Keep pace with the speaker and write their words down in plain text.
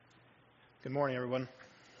Good morning, everyone.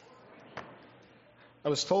 I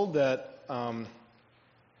was told that I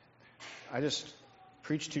just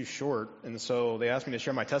preached too short, and so they asked me to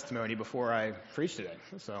share my testimony before I preached today.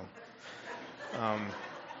 So I'm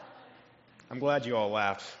glad you all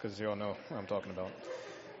laughed, because you all know what I'm talking about.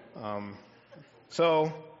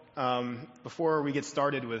 Before we get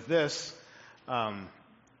started with this, I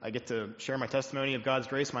get to share my testimony of God's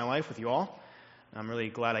grace in my life with you all. I'm really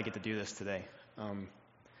glad I get to do this today.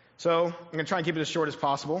 So I'm going to try and keep it as short as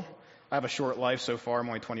possible. I have a short life so far. I'm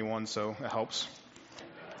only 21, so it helps.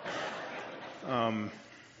 I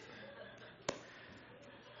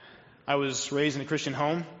was raised in a Christian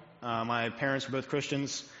home. My parents were both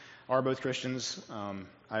Christians, are both Christians.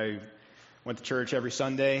 I went to church every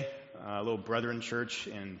Sunday, a little Brethren church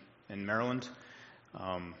in Maryland.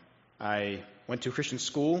 I went to a Christian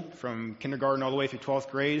school from kindergarten all the way through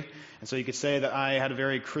 12th grade, and so you could say that I had a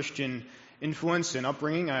very Christian influence and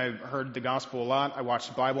upbringing. I heard the gospel a lot. I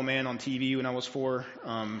watched Bible Man on TV when I was 4.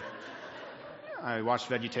 I watched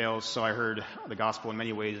VeggieTales, so I heard the gospel in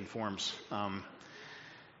many ways and forms.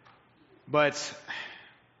 But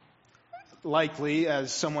likely,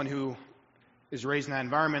 as someone who is raised in that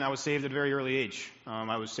environment, I was saved at a very early age.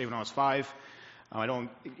 I was saved when I was 5. I don't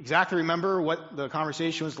exactly remember what the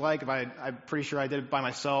conversation was like. I'm pretty sure I did it by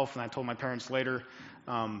myself, and I told my parents later.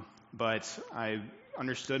 But I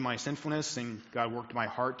understood my sinfulness, and God worked in my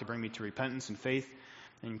heart to bring me to repentance and faith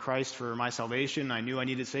in Christ for my salvation. I knew I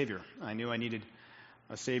needed a Savior. I knew I needed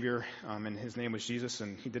a Savior, and His name was Jesus,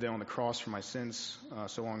 and He did it on the cross for my sins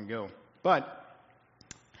so long ago. But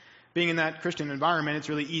being in that Christian environment, it's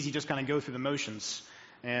really easy to just kind of go through the motions.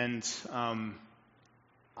 And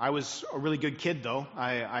I was a really good kid, though.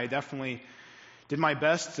 I definitely did my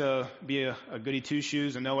best to be a goody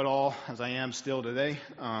two-shoes and know-it-all, as I am still today.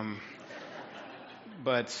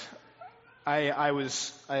 But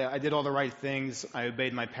I did all the right things. I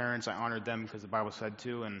obeyed my parents. I honored them because the Bible said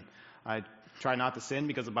to, and I tried not to sin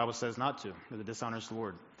because the Bible says not to, because it dishonors the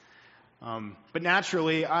Lord. But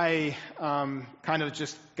naturally, I kind of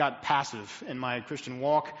just got passive in my Christian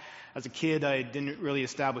walk. As a kid, I didn't really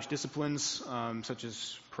establish disciplines such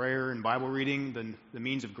as prayer and Bible reading, the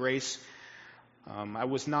means of grace. I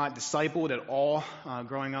was not discipled at all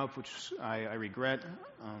growing up, which I regret.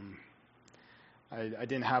 I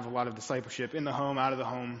didn't have a lot of discipleship in the home, out of the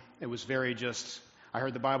home. It was very just, I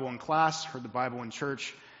heard the Bible in class, heard the Bible in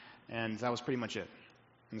church, and that was pretty much it.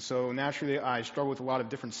 And so naturally, I struggled with a lot of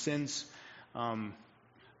different sins. The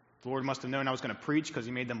Lord must have known I was going to preach because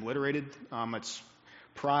He made them alliterated. It's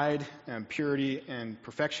pride and purity and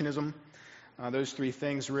perfectionism. Those 3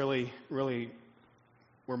 things really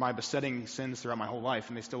were my besetting sins throughout my whole life,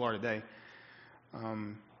 and they still are today.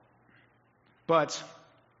 But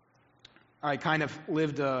I kind of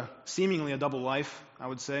lived seemingly a double life, I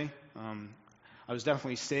would say. I was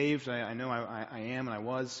definitely saved. I know I am and I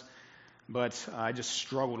was. But I just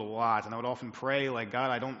struggled a lot. And I would often pray, like, God,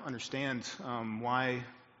 I don't understand why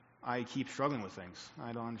I keep struggling with things.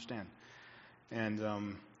 I don't understand.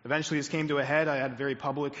 And eventually this came to a head. I had very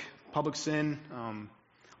public sin. A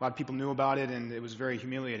lot of people knew about it, and it was very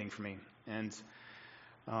humiliating for me. And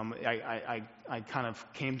I kind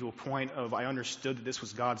of came to a point of I understood that this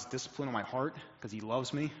was God's discipline on my heart because He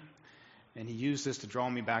loves me, and He used this to draw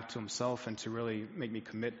me back to Himself and to really make me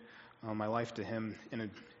commit my life to Him in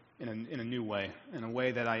a new way, in a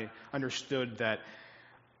way that I understood that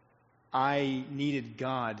I needed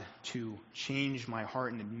God to change my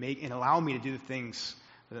heart and allow me to do the things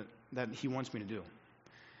that He wants me to do.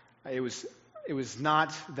 It was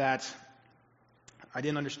not that I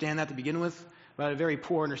didn't understand that to begin with, but I had a very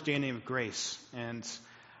poor understanding of grace and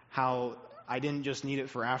how I didn't just need it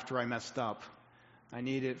for after I messed up. I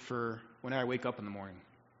need it for when I wake up in the morning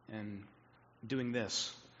and doing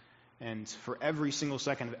this. And for every single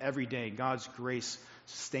second of every day, God's grace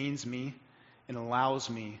sustains me and allows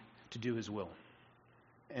me to do His will.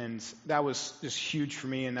 And that was just huge for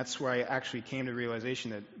me, and that's where I actually came to the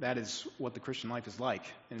realization that that is what the Christian life is like.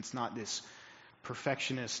 And it's not this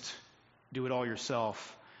perfectionist, do it all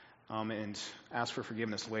yourself, and ask for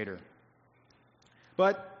forgiveness later.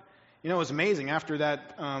 But, it was amazing. After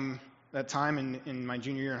that time in my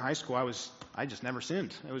junior year in high school, I just never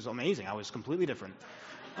sinned. It was amazing. I was completely different.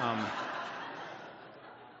 I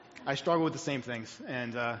struggled with the same things,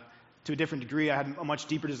 and to a different degree, I had a much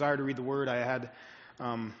deeper desire to read the Word. I had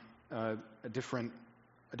a different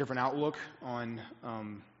outlook on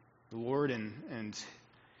the Lord and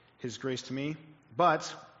His grace to me,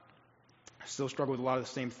 but I still struggled with a lot of the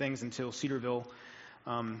same things until Cedarville.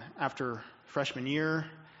 After freshman year,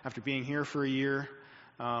 after being here for a year,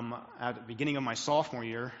 at the beginning of my sophomore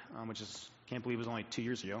year, which is Can't believe it was only 2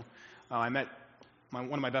 years ago. I met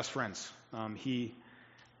one of my best friends. He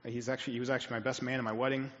was actually my best man at my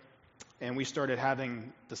wedding, and we started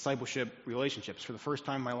having discipleship relationships. For the first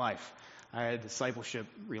time in my life, I had a discipleship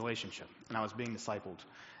relationship, and I was being discipled.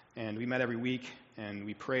 And we met every week, and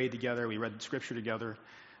we prayed together, we read Scripture together,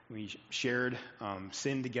 we shared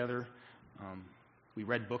sin together, we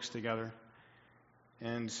read books together.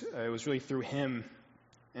 And it was really through him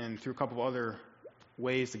and through a couple of other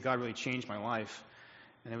ways that God really changed my life.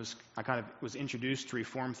 And I kind of was introduced to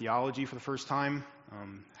Reformed theology for the first time,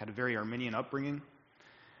 had a very Arminian upbringing,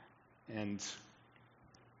 and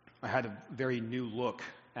I had a very new look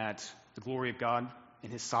at the glory of God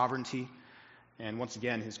and His sovereignty, and once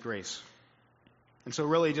again, His grace. And so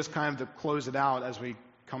really just kind of to close it out as we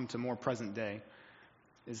come to more present day,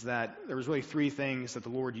 is that there was really three things that the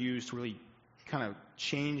Lord used to really kind of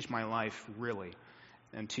change my life, really,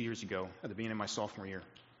 and 2 years ago at the beginning of my sophomore year.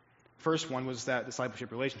 First one was that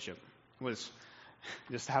discipleship relationship. It was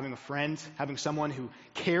just having a friend, having someone who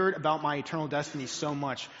cared about my eternal destiny so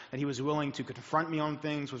much that he was willing to confront me on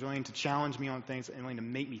things, was willing to challenge me on things, and willing to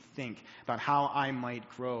make me think about how I might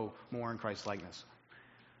grow more in Christ's likeness.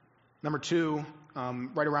 Number two,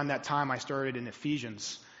 right around that time, I started in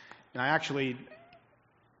Ephesians. And I actually,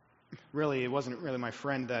 really, it wasn't really my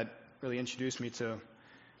friend that really introduced me to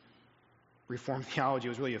Reformed theology. It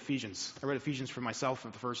was really Ephesians. I read Ephesians for myself for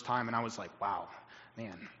the first time, and I was like, wow,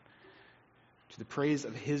 man. To the praise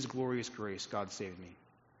of His glorious grace, God saved me.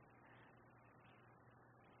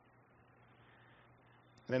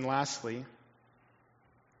 And then lastly,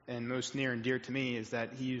 and most near and dear to me, is that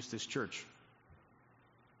He used this church.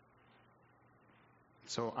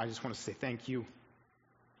 So I just want to say thank you,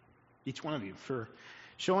 each one of you, for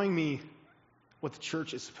showing me what the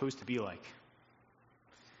church is supposed to be like.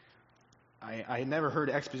 I had never heard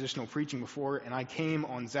expositional preaching before, and I came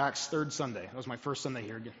on Zach's third Sunday. That was my first Sunday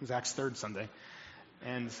here, Zach's third Sunday.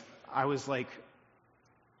 And I was like,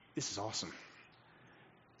 this is awesome.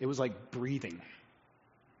 It was like breathing.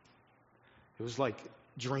 It was like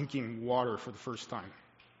drinking water for the first time.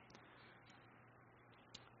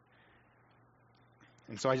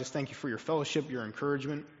 And so I just thank you for your fellowship, your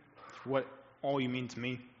encouragement, for what all you mean to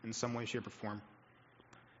me in some way, shape, or form,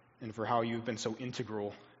 and for how you've been so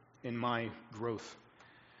integral in my growth.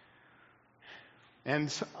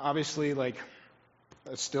 And obviously, I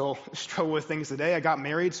still struggle with things today. I got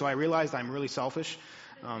married, so I realized I'm really selfish.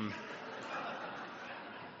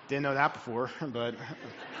 Didn't know that before, but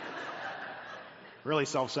really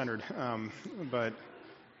self-centered. But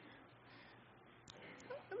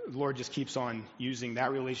the Lord just keeps on using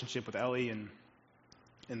that relationship with Ellie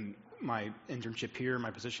and my internship here,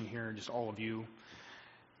 my position here, just all of you,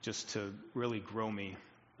 just to really grow me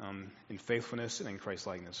in faithfulness and in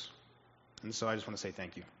Christ-likeness. And so I just want to say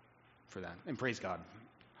thank you for that. And praise God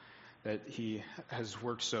that He has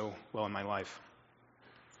worked so well in my life.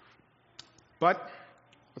 But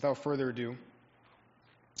without further ado,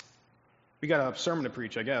 we got a sermon to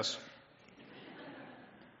preach, I guess.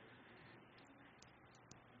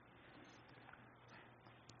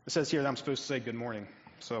 It says here that I'm supposed to say good morning.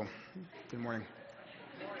 So, good morning.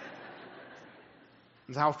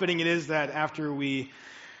 And how fitting it is that after we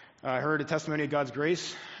heard a testimony of God's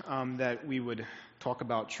grace, that we would talk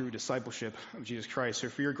about true discipleship of Jesus Christ. So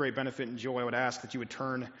for your great benefit and joy, I would ask that you would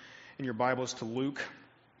turn in your Bibles to Luke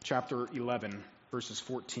chapter 11, verses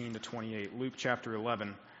 14 to 28. Luke chapter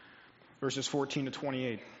 11, verses 14 to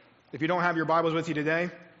 28. If you don't have your Bibles with you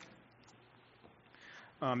today,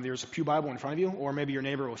 there's a pew Bible in front of you, or maybe your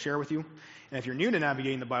neighbor will share with you. And if you're new to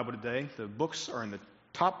navigating the Bible today, the books are in the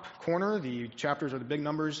top corner. The chapters are the big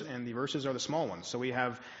numbers, and the verses are the small ones. So we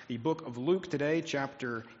have the book of Luke today,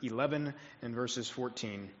 chapter 11, and verses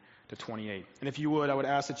 14 to 28. And if you would, I would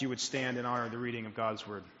ask that you would stand in honor of the reading of God's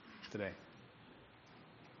Word today.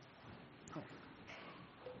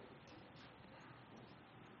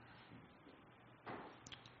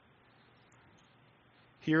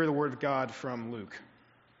 Hear the word of God from Luke.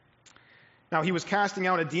 Now he was casting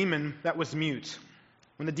out a demon that was mute.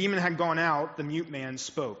 When the demon had gone out, the mute man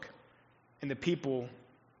spoke, and the people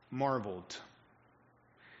marveled.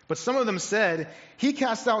 But some of them said, "He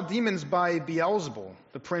casts out demons by Beelzebul,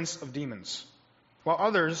 the prince of demons." While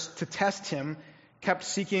others, to test him, kept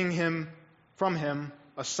seeking from him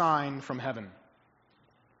a sign from heaven.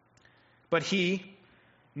 But he,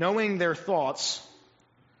 knowing their thoughts,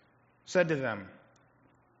 said to them,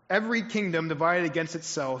 "Every kingdom divided against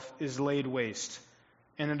itself is laid waste,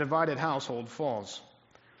 and a divided household falls.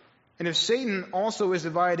 And if Satan also is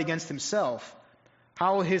divided against himself,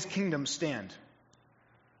 how will his kingdom stand?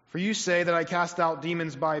 For you say that I cast out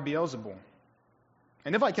demons by Beelzebul.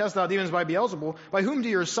 And if I cast out demons by Beelzebul, by whom do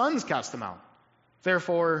your sons cast them out?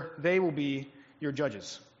 Therefore, they will be your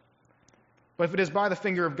judges. But if it is by the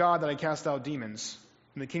finger of God that I cast out demons,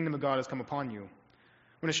 then the kingdom of God has come upon you.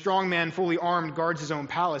 When a strong man fully armed guards his own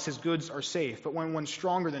palace, his goods are safe. But when one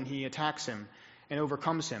stronger than he attacks him and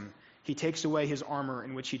overcomes him, he takes away his armor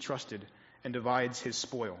in which he trusted and divides his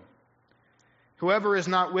spoil. Whoever is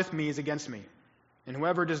not with me is against me, and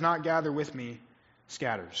whoever does not gather with me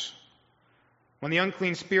scatters. When the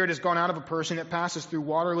unclean spirit has gone out of a person, it passes through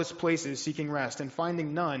waterless places seeking rest, and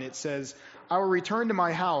finding none, it says, I will return to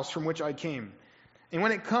my house from which I came. And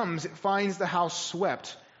when it comes, it finds the house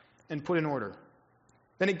swept and put in order.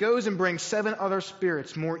 Then it goes and brings 7 other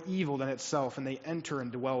spirits more evil than itself, and they enter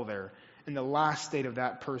and dwell there. And the last state of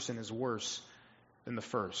that person is worse than the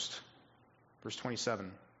first. Verse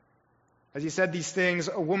 27. As he said these things,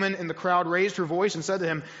 a woman in the crowd raised her voice and said to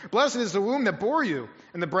him, Blessed is the womb that bore you,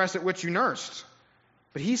 and the breast at which you nursed.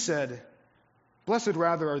 But he said, Blessed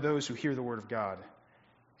rather are those who hear the word of God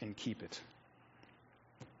and keep it.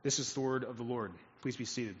 This is the word of the Lord. Please be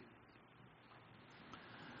seated.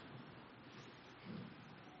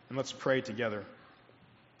 And let's pray together.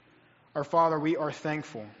 Our Father, we are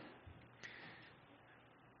thankful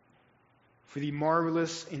for the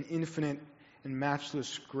marvelous and infinite and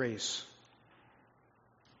matchless grace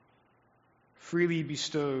freely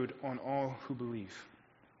bestowed on all who believe.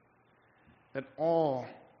 That all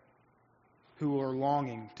who are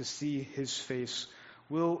longing to see his face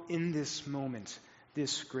will in this moment,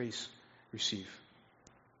 this grace receive.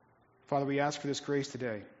 Father, we ask for this grace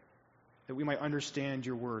today, that we might understand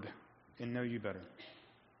your word and know you better.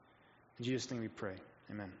 In Jesus' name we pray.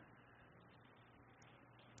 Amen.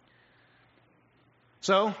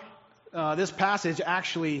 So, this passage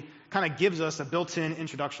actually kind of gives us a built-in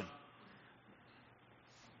introduction.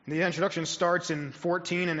 The introduction starts in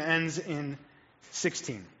 14 and ends in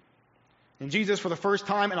 16. And Jesus, for the first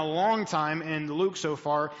time in a long time in Luke so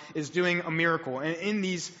far, is doing a miracle. And in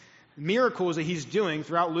these miracles that he's doing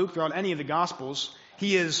throughout Luke, throughout any of the Gospels,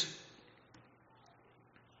 he is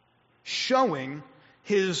showing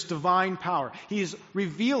his divine power. He is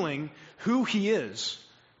revealing who he is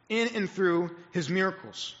in and through his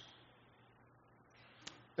miracles.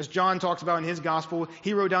 As John talks about in his gospel,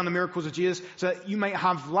 he wrote down the miracles of Jesus so that you might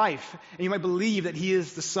have life and you might believe that he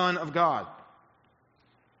is the Son of God.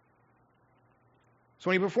 So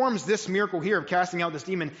when he performs this miracle here of casting out this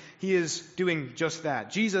demon, he is doing just that.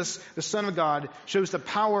 Jesus, the Son of God, shows the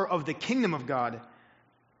power of the kingdom of God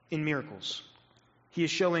in miracles. He is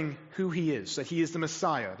showing who he is, that he is the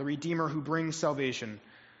Messiah, the Redeemer who brings salvation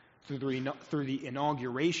through the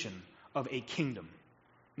inauguration of a kingdom,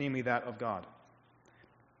 namely that of God.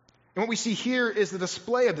 And what we see here is the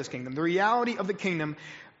display of this kingdom, the reality of the kingdom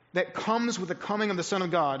that comes with the coming of the Son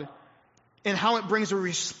of God, and how it brings a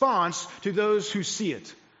response to those who see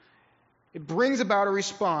it. It brings about a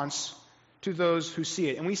response to those who see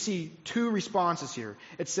it. And we see 2 responses here.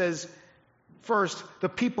 It says, first, the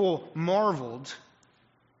people marveled,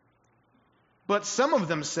 but some of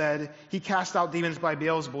them said, he cast out demons by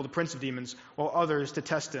Beelzebul, the prince of demons, while others, to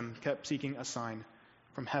test him, kept seeking a sign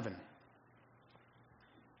from heaven.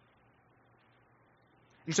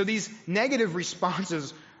 And so these negative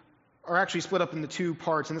responses are actually split up into 2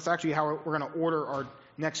 parts, and that's actually how we're going to order our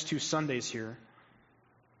next 2 Sundays here.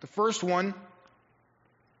 The first one,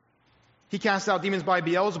 he cast out demons by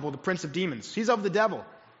Beelzebul, the prince of demons. He's of the devil.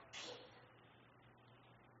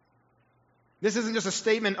 This isn't just a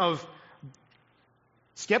statement of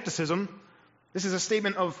skepticism. This is a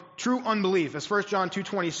statement of true unbelief. As 1 John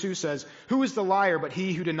 2:22 says, who is the liar but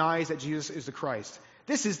he who denies that Jesus is the Christ?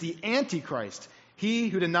 This is the Antichrist, he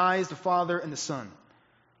who denies the Father and the Son.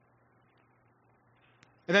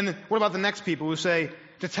 And then what about the next people who say,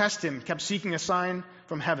 to test him, kept seeking a sign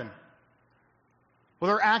from heaven?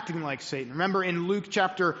 Well, they're acting like Satan. Remember in Luke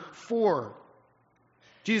chapter 4,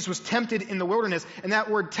 Jesus was tempted in the wilderness, and that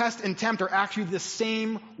word test and tempt are actually the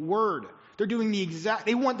same word. They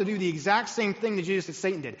want to do the exact same thing that Jesus and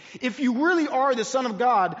Satan did. If you really are the Son of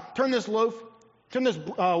God, turn this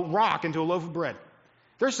rock into a loaf of bread.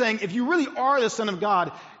 They're saying, if you really are the Son of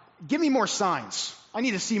God, give me more signs. I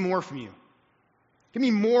need to see more from you. Give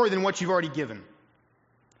me more than what you've already given.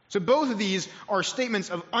 So both of these are statements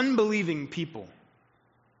of unbelieving people.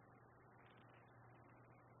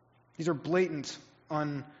 These are blatant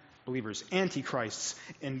unbelievers, antichrists,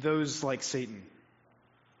 and those like Satan.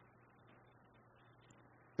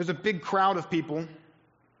 There's a big crowd of people, I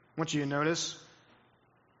want you to notice.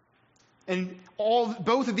 And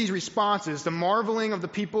both of these responses, the marveling of the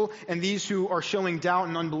people and these who are showing doubt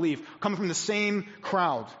and unbelief, come from the same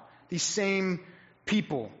crowd, these same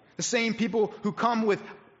people, The same people who come with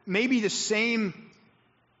maybe the same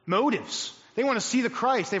motives. They want to see the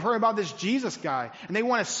Christ. They've heard about this Jesus guy, and they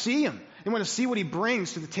want to see him. They want to see what he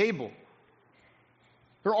brings to the table.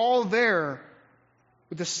 They're all there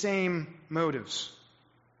with the same motives.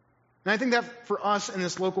 And I think that for us in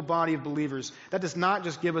this local body of believers, that does not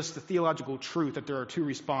just give us the theological truth that there are two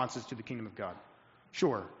responses to the kingdom of God.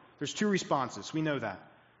 Sure, there's two responses. We know that.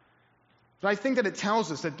 But I think that it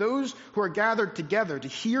tells us that those who are gathered together to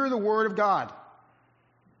hear the word of God,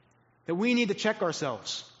 that we need to check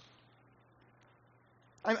ourselves.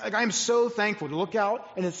 I'm so thankful to look out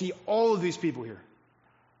and to see all of these people here.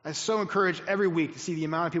 I'm so encouraged every week to see the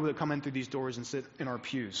amount of people that come in through these doors and sit in our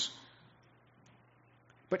pews.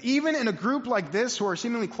 But even in a group like this who are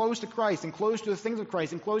seemingly close to Christ and close to the things of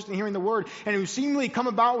Christ and close to hearing the word and who seemingly come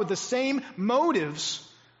about with the same motives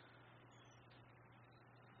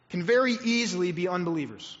can very easily be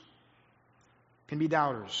unbelievers, can be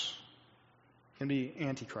doubters, can be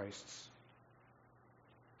antichrists.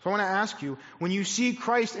 So I want to ask you, when you see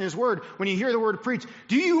Christ in his word, when you hear the word preached,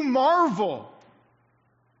 do you marvel?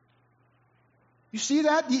 You see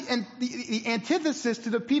that? The antithesis to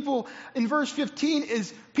the people in verse 15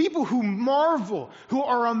 is people who marvel, who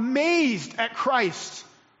are amazed at Christ.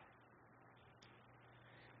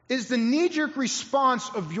 Is the knee-jerk response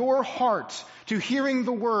of your heart to hearing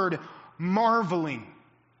the word marveling,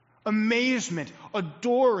 amazement,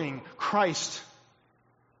 adoring Christ?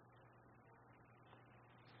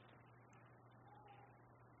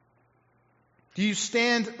 Do you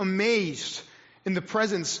stand amazed in the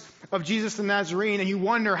presence of Jesus the Nazarene, and you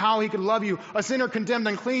wonder how he could love you, a sinner condemned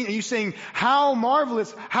unclean, and you sing, how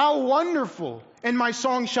marvelous, how wonderful, and my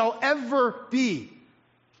song shall ever be?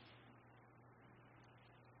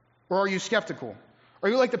 Or are you skeptical? Are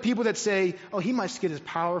you like the people that say, oh, he must get his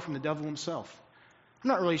power from the devil himself? I'm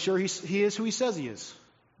not really sure he is who he says he is.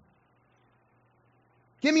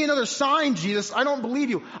 Give me another sign, Jesus. I don't believe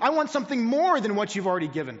you. I want something more than what you've already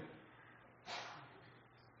given.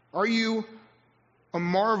 Are you a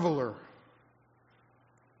marveler?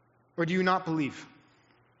 Or do you not believe?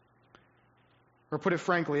 Or put it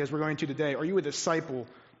frankly, as we're going to today, are you a disciple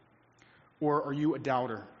or are you a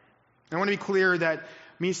doubter? And I want to be clear that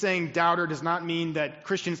me saying doubter does not mean that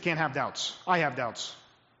Christians can't have doubts. I have doubts.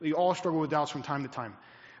 We all struggle with doubts from time to time.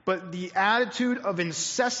 But the attitude of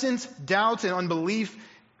incessant doubt and unbelief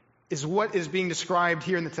is what is being described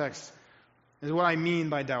here in the text, is what I mean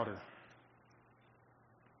by doubter.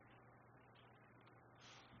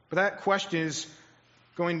 But that question is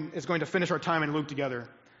going to finish our time in Luke together.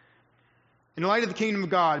 In light of the kingdom of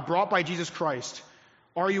God brought by Jesus Christ,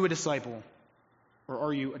 are you a disciple or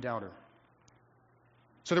are you a doubter?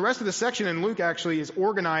 So the rest of the section in Luke actually is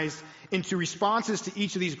organized into responses to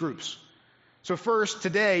each of these groups. So first,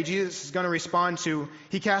 today, Jesus is going to respond to,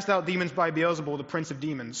 he cast out demons by Beelzebul, the prince of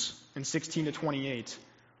demons, in 16 to 28.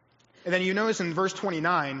 And then you notice in verse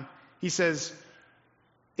 29, he says,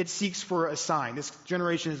 it seeks for a sign. This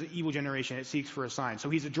generation is an evil generation. It seeks for a sign. So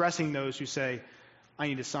he's addressing those who say, I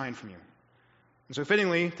need a sign from you. And so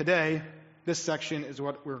fittingly, today, this section is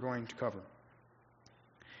what we're going to cover.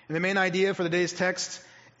 And the main idea for today's text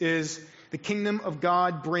is the kingdom of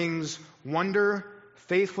God brings wonder,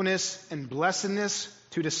 faithfulness, and blessedness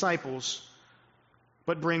to disciples,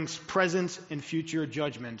 but brings present and future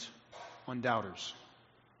judgment on doubters.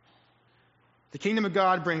 The kingdom of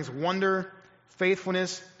God brings wonder,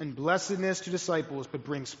 faithfulness, and blessedness to disciples, but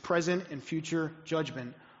brings present and future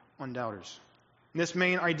judgment on doubters. And this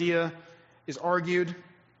main idea is argued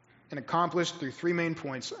and accomplished through three main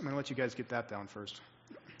points. I'm going to let you guys get that down first.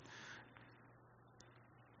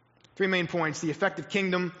 Three main points: the effective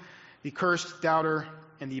kingdom, the cursed doubter,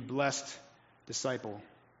 and the blessed disciple.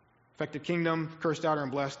 Effective kingdom, cursed doubter, and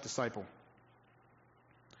blessed disciple.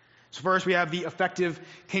 So first we have the effective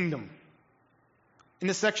kingdom. In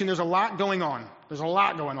this section, there's a lot going on. There's a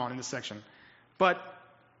lot going on in this section. But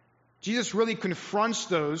Jesus really confronts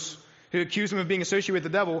those who accuse him of being associated with the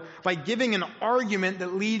devil by giving an argument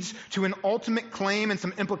that leads to an ultimate claim and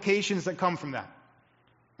some implications that come from that.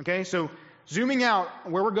 Okay, so zooming out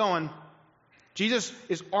where we're going, Jesus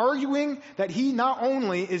is arguing that he not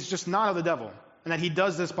only is just not of the devil, and that he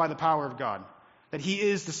does this by the power of God, that he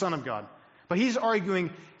is the Son of God, but he's arguing,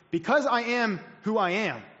 because I am who I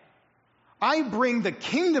am, I bring the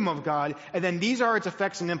kingdom of God, and then these are its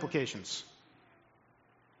effects and implications.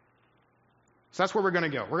 So that's where we're going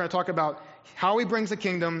to go. We're going to talk about how he brings the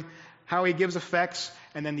kingdom, how he gives effects,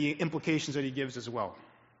 and then the implications that he gives as well.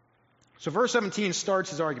 So verse 17 starts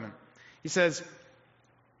his argument. He says,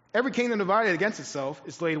 every kingdom divided against itself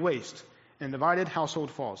is laid waste, and a divided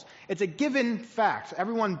household falls. It's a given fact.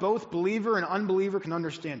 Everyone, both believer and unbeliever, can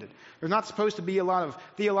understand it. There's not supposed to be a lot of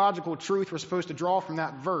theological truth we're supposed to draw from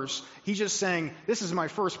that verse. He's just saying, this is my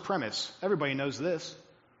first premise. Everybody knows this.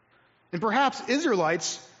 And perhaps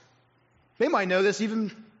Israelites, they might know this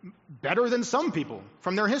even better than some people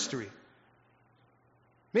from their history.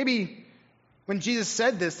 Maybe when Jesus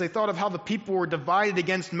said this, they thought of how the people were divided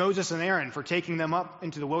against Moses and Aaron for taking them up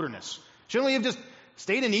into the wilderness. Shouldn't we have just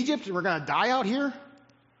stayed in Egypt and we're going to die out here?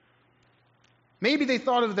 Maybe they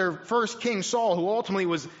thought of their first king, Saul, who ultimately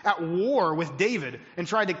was at war with David and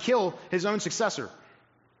tried to kill his own successor.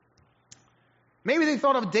 Maybe they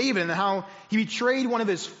thought of David and how he betrayed one of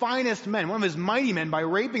his finest men, one of his mighty men, by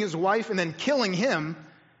raping his wife and then killing him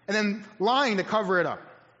and then lying to cover it up.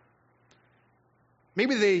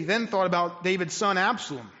 Maybe they then thought about David's son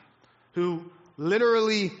Absalom, who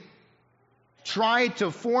literally tried to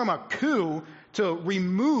form a coup to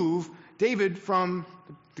remove David from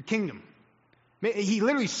the kingdom. He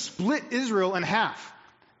literally split Israel in half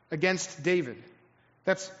against David.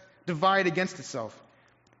 That's divide against itself.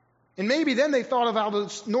 And maybe then they thought of how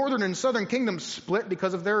the northern and southern kingdoms split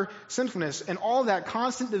because of their sinfulness, and all that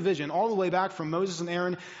constant division, all the way back from Moses and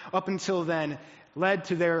Aaron up until then, led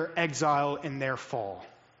to their exile and their fall.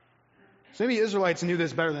 So maybe Israelites knew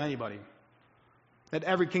this better than anybody, that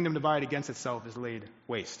every kingdom divided against itself is laid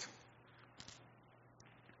waste.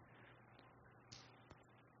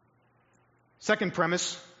 Second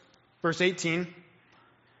premise, verse 18,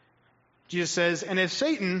 Jesus says, and if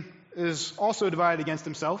Satan is also divided against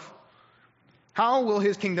himself, how will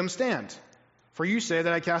his kingdom stand? For you say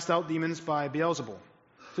that I cast out demons by Beelzebul.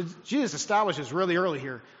 So Jesus establishes really early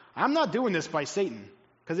here, I'm not doing this by Satan,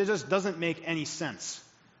 because it just doesn't make any sense.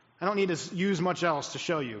 I don't need to use much else to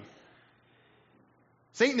show you.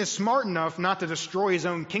 Satan is smart enough not to destroy his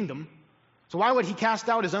own kingdom, so why would he cast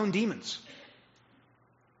out his own demons?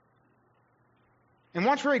 And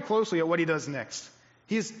watch very closely at what he does next.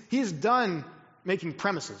 He's done making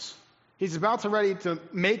premises. He's about to ready to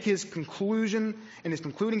make his conclusion and his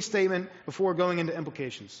concluding statement before going into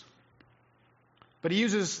implications. But he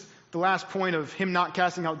uses the last point of him not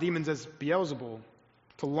casting out demons as Beelzebul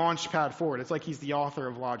to launch pad forward. It's like he's the author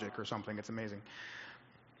of logic or something. It's amazing.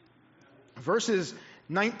 Verses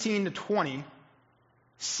 19 to 20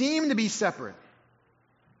 seem to be separate.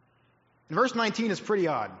 And verse 19 is pretty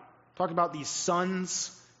odd. Talk about these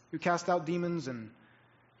sons who cast out demons, and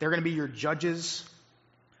they're going to be your judges.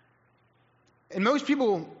 And most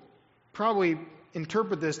people probably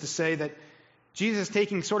interpret this to say that Jesus is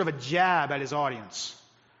taking sort of a jab at his audience,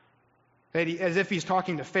 as if he's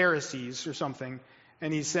talking to Pharisees or something,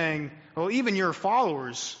 and he's saying, well, even your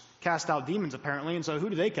followers cast out demons apparently, and so who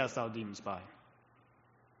do they cast out demons by?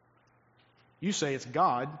 You say it's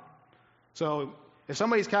God. So if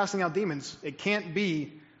somebody's casting out demons, it can't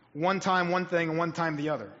be one time one thing and one time the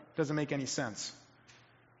other. It doesn't make any sense.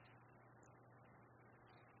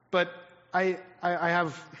 But I'm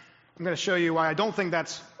going to show you why I don't think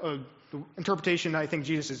that's the interpretation that I think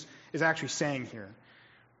Jesus is actually saying here.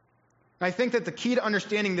 And I think that the key to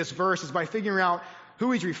understanding this verse is by figuring out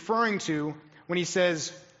who he's referring to when he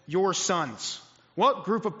says, your sons. What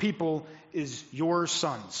group of people is your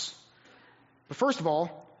sons? But first of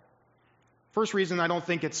all, first reason I don't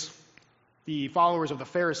think it's the followers of the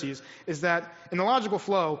Pharisees is that in the logical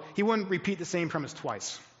flow, he wouldn't repeat the same premise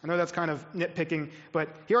twice. I know that's kind of nitpicking, but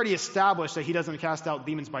he already established that he doesn't cast out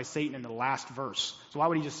demons by Satan in the last verse. So why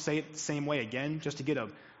would he just say it the same way again, just to get a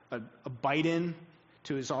bite in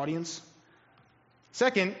to his audience?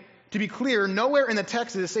 Second, to be clear, nowhere in the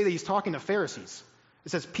text does it say that he's talking to Pharisees. It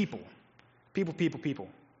says people. People.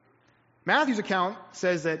 Matthew's account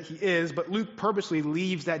says that he is, but Luke purposely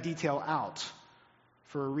leaves that detail out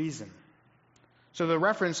for a reason. So the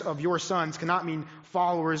reference of your sons cannot mean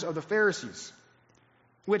followers of the Pharisees.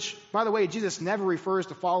 Which, by the way, Jesus never refers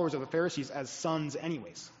to followers of the Pharisees as sons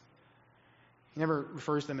anyways. He never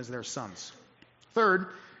refers to them as their sons. Third,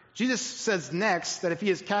 Jesus says next that if he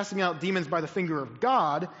is casting out demons by the finger of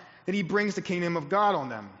God, that he brings the kingdom of God on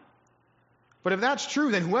them. But if that's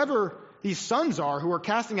true, then whoever these sons are who are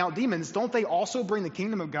casting out demons, don't they also bring the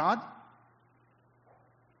kingdom of God?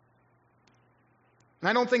 And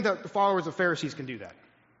I don't think that the followers of Pharisees can do that.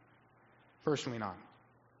 Personally not.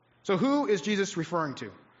 So who is Jesus referring to?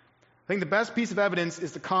 I think the best piece of evidence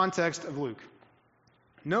is the context of Luke.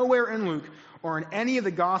 Nowhere in Luke, or in any of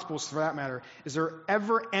the Gospels for that matter, is there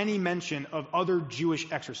ever any mention of other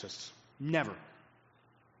Jewish exorcists. Never.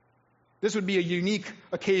 This would be a unique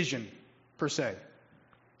occasion, per se.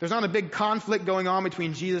 There's not a big conflict going on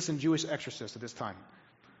between Jesus and Jewish exorcists at this time.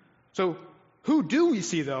 So who do we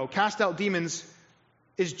see, though, cast out demons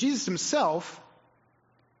is Jesus himself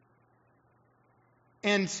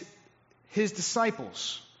and his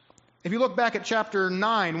disciples. If you look back at chapter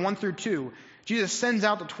 9, 1 through 2, Jesus sends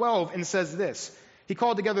out the 12 and says this. He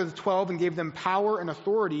called together the 12 and gave them power and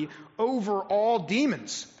authority over all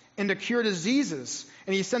demons and to cure diseases.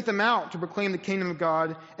 And he sent them out to proclaim the kingdom of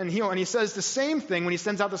God and heal. And he says the same thing when he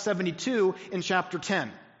sends out the 72 in chapter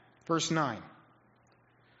 10, verse 9.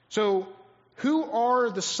 So, who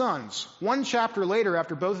are the sons, one chapter later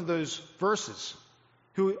after both of those verses,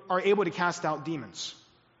 who are able to cast out demons?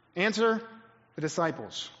 Answer, the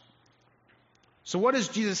disciples. So what is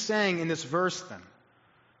Jesus saying in this verse then?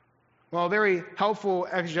 Well, a very helpful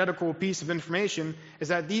exegetical piece of information is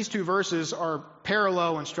that these two verses are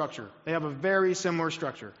parallel in structure. They have a very similar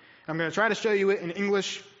structure. I'm going to try to show you it in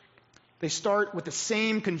English. They start with the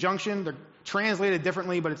same conjunction. They're translated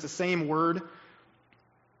differently, but it's the same word.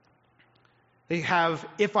 They have,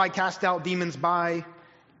 if I cast out demons by,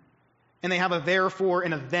 and they have a therefore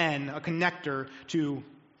and a then, a connector to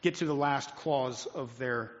get to the last clause of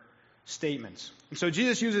their statements. And so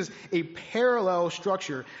Jesus uses a parallel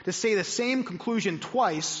structure to say the same conclusion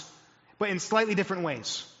twice, but in slightly different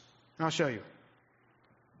ways. And I'll show you.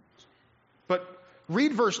 But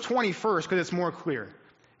read verse 20 first, because it's more clear.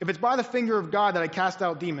 If it's by the finger of God that I cast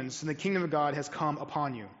out demons, then the kingdom of God has come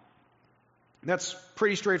upon you. That's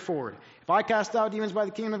pretty straightforward. If I cast out demons by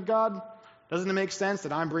the kingdom of God, doesn't it make sense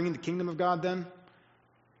that I'm bringing the kingdom of God then?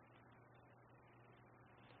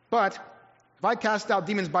 But if I cast out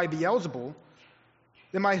demons by Beelzebul,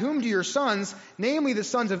 then by whom do your sons, namely the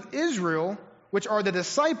sons of Israel, which are the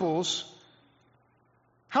disciples,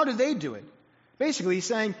 how do they do it? Basically, he's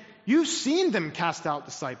saying, you've seen them cast out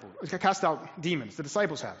demons, the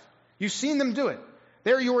disciples have. You've seen them do it.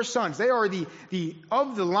 They're your sons. They are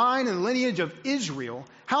of the line and lineage of Israel.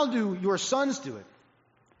 How do your sons do it?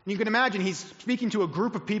 And you can imagine he's speaking to a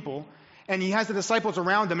group of people, and he has the disciples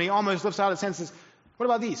around him, and he almost lifts out his hand and says, what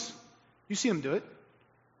about these? You see them do it.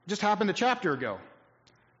 It just happened a chapter ago.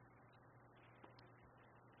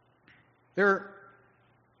 They're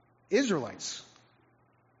Israelites.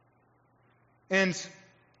 And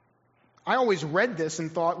I always read this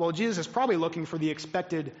and thought, well, Jesus is probably looking for the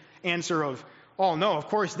expected answer of, oh, no, of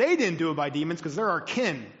course they didn't do it by demons because they're our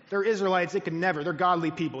kin. They're Israelites. They're godly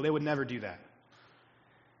people. They would never do that.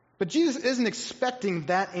 But Jesus isn't expecting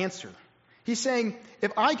that answer. He's saying,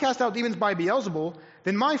 if I cast out demons by Beelzebul,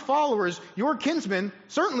 then my followers, your kinsmen,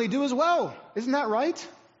 certainly do as well. Isn't that right?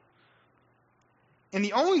 And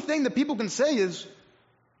the only thing that people can say is,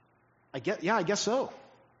 I guess so.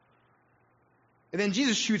 And then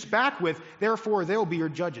Jesus shoots back with, therefore they'll be your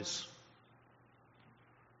judges.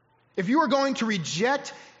 If you are going to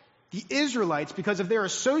reject the Israelites because of their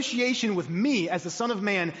association with me as the Son of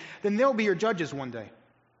Man, then they'll be your judges one day.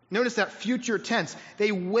 Notice that future tense.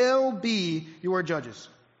 They will be your judges.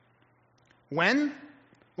 When?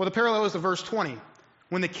 Well, the parallel is to verse 20.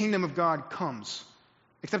 When the kingdom of God comes.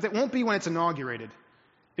 Except it won't be when it's inaugurated.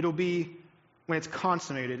 It'll be when it's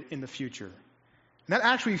consummated in the future. And that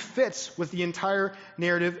actually fits with the entire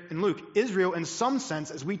narrative in Luke. Israel, in some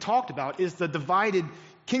sense, as we talked about, is the divided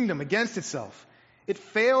kingdom against itself. It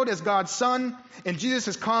failed as God's son, and Jesus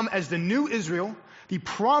has come as the new Israel, the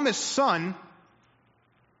promised son,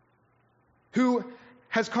 who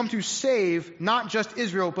has come to save not just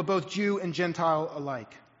Israel, but both Jew and Gentile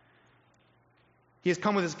alike. He has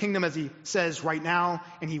come with his kingdom, as he says right now,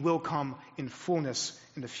 and he will come in fullness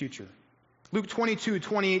in the future. Luke 22,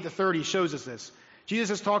 28 to 30 shows us this.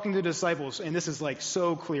 Jesus is talking to the disciples, and this is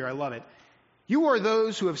so clear. I love it. You are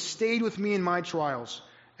those who have stayed with me in my trials,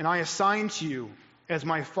 and I assign to you, as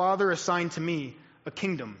my Father assigned to me, a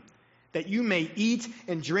kingdom, that you may eat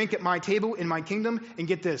and drink at my table in my kingdom, and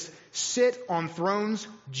get this, sit on thrones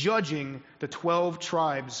judging the 12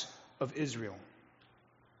 tribes of Israel.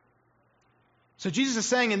 So Jesus is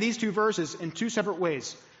saying in these two verses, in two separate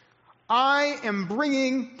ways, I am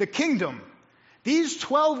bringing the kingdom. These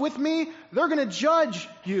 12 with me, they're going to judge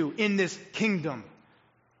you in this kingdom.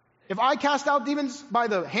 If I cast out demons by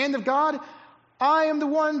the hand of God, I am the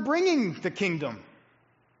one bringing the kingdom.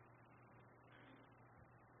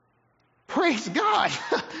 Praise God.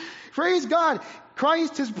 Praise God.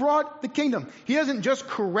 Christ has brought the kingdom. He doesn't just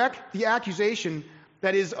correct the accusation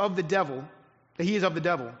that is of the devil, that he is of the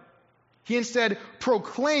devil. He instead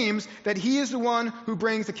proclaims that he is the one who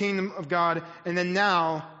brings the kingdom of God, and then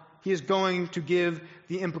now he is going to give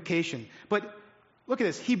the implication. But look at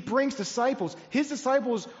this. He brings disciples. His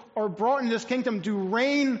disciples are brought into this kingdom to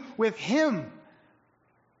reign with him.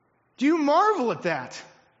 Do you marvel at that?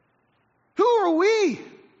 Who are we?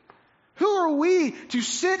 Who are we to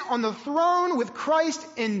sit on the throne with Christ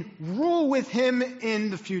and rule with him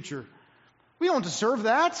in the future? We don't deserve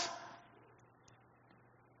that.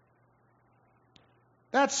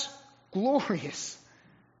 That's glorious.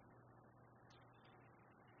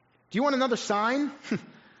 Do you want another sign?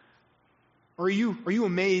 Or are you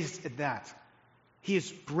amazed at that? He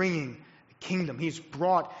is bringing the kingdom. He has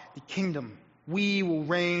brought the kingdom. We will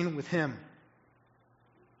reign with him.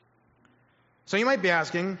 So you might be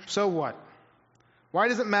asking, so what? Why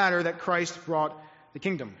does it matter that Christ brought the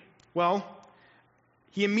kingdom? Well,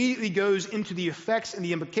 he immediately goes into the effects and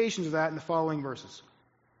the implications of that in the following verses.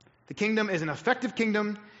 The kingdom is an effective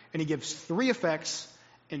kingdom, and he gives 3 effects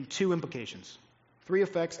and 2 implications. 3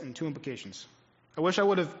 effects and 2 implications. I wish I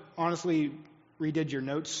would have honestly redid your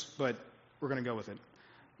notes, but we're going to go with it.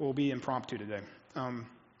 We'll be impromptu today.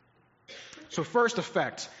 So first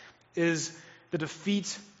effect is the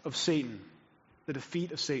defeat of Satan. The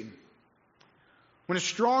defeat of Satan. When a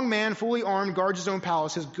strong man, fully armed, guards his own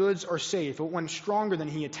palace, his goods are safe. But when stronger than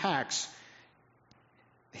he attacks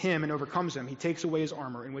him and overcomes him, he takes away his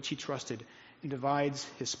armor in which he trusted and divides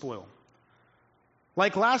his spoil.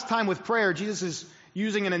 Like last time with prayer, Jesus is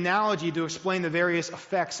using an analogy to explain the various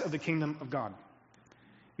effects of the kingdom of God.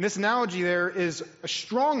 In this analogy, there is a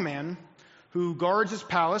strong man who guards his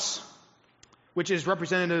palace, which is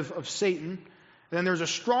representative of Satan. And then there's a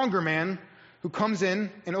stronger man who comes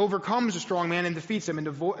in and overcomes the strong man and defeats him and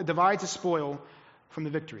divides his spoil from the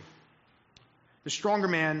victory. The stronger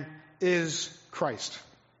man is Christ.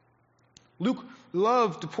 Luke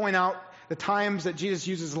loved to point out the times that Jesus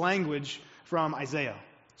uses language from Isaiah.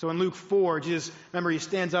 So in Luke 4, Jesus, remember, he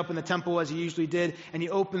stands up in the temple as he usually did, and he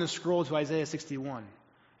opened the scroll to Isaiah 61,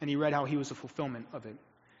 and he read how he was the fulfillment of it.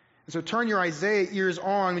 And so turn your Isaiah ears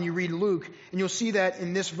on when you read Luke, and you'll see that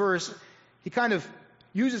in this verse, he kind of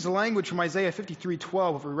uses the language from Isaiah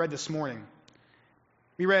 53:12, which we read this morning.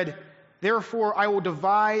 We read, "Therefore I will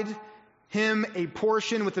divide him a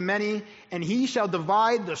portion with the many, and he shall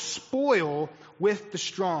divide the spoil with the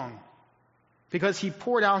strong. Because he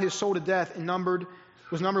poured out his soul to death and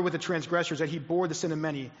was numbered with the transgressors, that he bore the sin of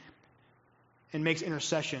many and makes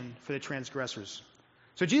intercession for the transgressors."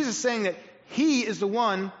 So Jesus is saying that he is the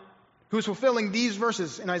one who is fulfilling these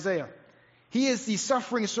verses in Isaiah. He is the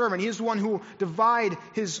suffering servant. He is the one who will divide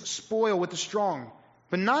his spoil with the strong,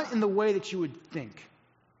 but not in the way that you would think.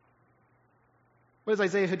 What does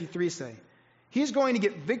Isaiah 53 say? He is going to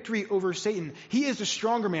get victory over Satan. He is the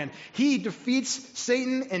stronger man. He defeats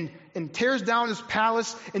Satan and tears down his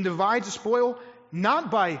palace and divides the spoil,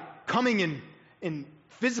 not by coming and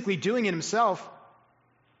physically doing it himself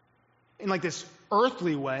in like this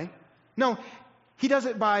earthly way. No, he does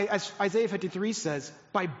it by, as Isaiah 53 says,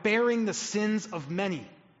 by bearing the sins of many,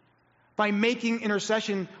 by making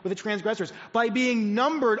intercession with the transgressors, by being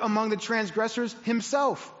numbered among the transgressors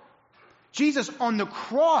himself. Jesus on the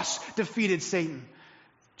cross defeated Satan.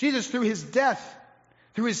 Jesus, through his death,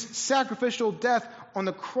 through his sacrificial death on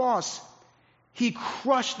the cross, he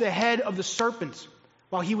crushed the head of the serpent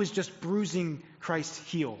while he was just bruising Christ's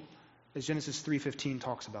heel, as Genesis 3:15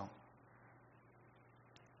 talks about.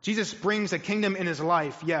 Jesus brings a kingdom in his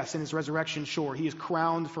life, yes, in his resurrection, sure. He is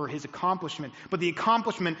crowned for his accomplishment. But the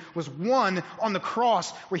accomplishment was won on the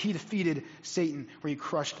cross where he defeated Satan, where he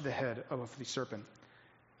crushed the head of the serpent.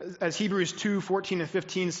 As Hebrews 2:14 and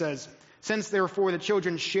 15 says, "Since therefore the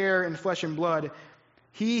children share in flesh and blood,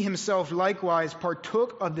 he himself likewise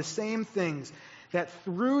partook of the same things, that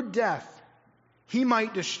through death he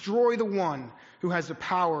might destroy the one who has the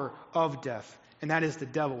power of death, and that is the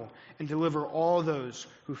devil, and deliver all those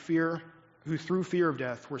who through fear of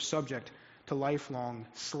death were subject to lifelong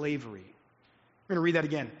slavery." We're going to read that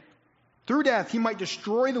again. Through death he might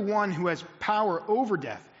destroy the one who has power over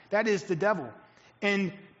death, that is the devil,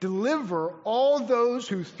 and deliver all those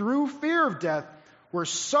who through fear of death were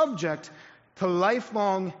subject to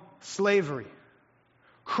lifelong slavery.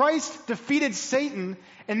 Christ defeated Satan,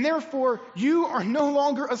 and therefore you are no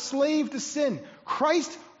longer a slave to sin.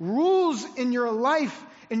 Christ rules in your life,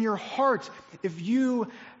 in your heart, if you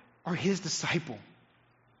are his disciple.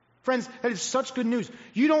 Friends, that is such good news.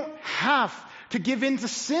 You don't have to give in to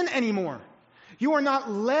sin anymore. You are not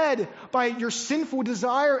led by your sinful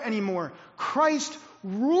desire anymore. Christ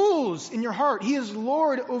rules in your heart. He is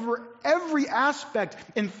Lord over every aspect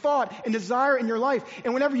and thought and desire in your life.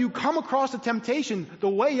 And whenever you come across a temptation, the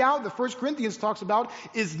way out that 1 Corinthians talks about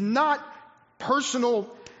is not personal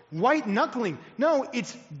white knuckling. No,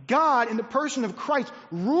 it's God in the person of Christ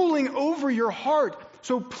ruling over your heart.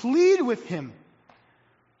 So plead with him.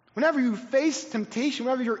 Whenever you face temptation,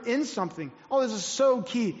 whenever you're in something, this is so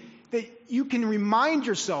key, that you can remind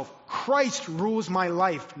yourself, Christ rules my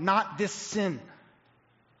life, not this sin.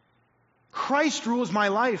 Christ rules my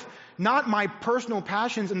life, not my personal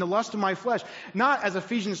passions and the lust of my flesh. Not, as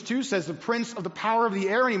Ephesians 2 says, the prince of the power of the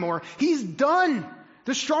air anymore. He's done.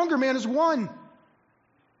 The stronger man is won.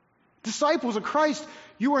 Disciples of Christ,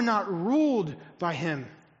 you are not ruled by him.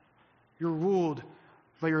 You're ruled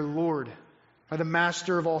by your Lord, by the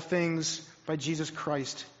master of all things, by Jesus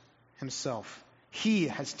Christ himself. He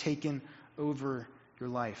has taken over your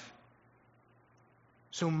life.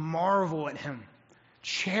 So marvel at him.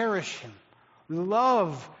 Cherish him.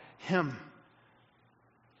 Love him.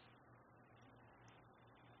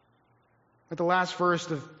 But the last verse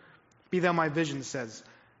of Be Thou My Vision says,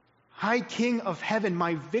 High King of heaven,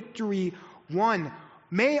 my victory won.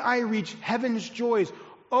 May I reach heaven's joys.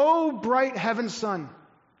 O bright heaven's sun.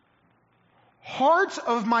 Heart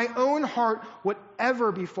of my own heart,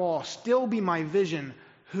 whatever befall, still be my vision.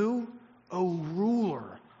 Who? O ruler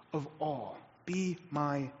of all, be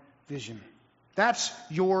my vision. That's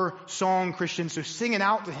your song, Christian. So sing it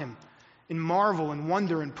out to him in marvel and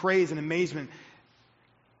wonder and praise and amazement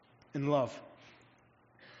and love.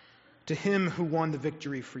 To him who won the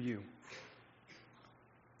victory for you.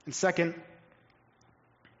 And second,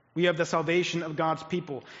 we have the salvation of God's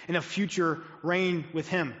people and a future reign with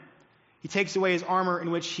him. He takes away his armor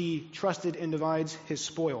in which he trusted and divides his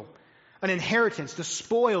spoil. An inheritance, the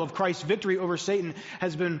spoil of Christ's victory over Satan,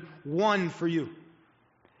 has been won for you,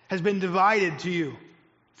 has been divided to you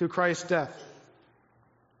through Christ's death.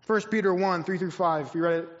 1 Peter 1, 3-5, we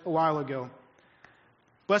read it a while ago.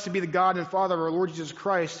 Blessed be the God and Father of our Lord Jesus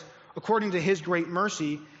Christ. According to his great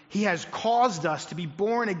mercy, he has caused us to be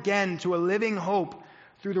born again to a living hope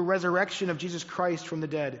through the resurrection of Jesus Christ from the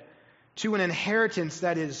dead, to an inheritance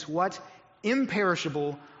that is what?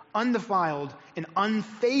 Imperishable, undefiled, and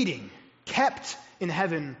unfading, kept in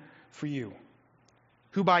heaven for you,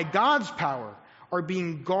 who by God's power are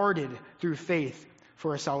being guarded through faith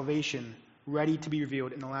for a salvation ready to be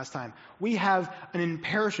revealed in the last time. We have an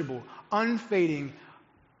imperishable, unfading,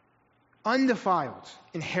 undefiled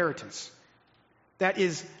inheritance that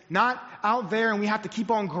is not out there and we have to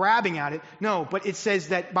keep on grabbing at it. No, but it says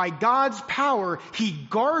that by God's power, he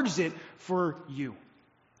guards it for you,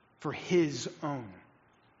 for his own.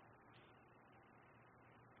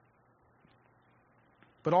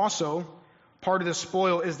 But also, part of the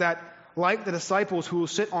spoil is that, like the disciples who will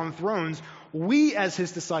sit on thrones, we as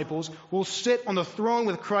his disciples will sit on the throne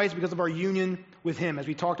with Christ because of our union with him, as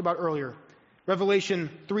we talked about earlier.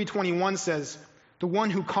 Revelation 3:21 says, the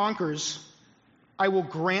one who conquers, I will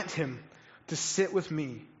grant him to sit with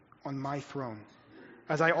me on my throne,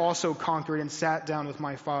 as I also conquered and sat down with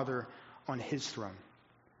my Father on his throne.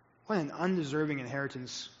 What an undeserving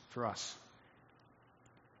inheritance for us.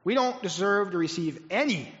 We don't deserve to receive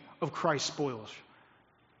any of Christ's spoils.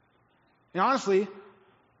 And honestly,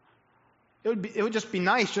 it would just be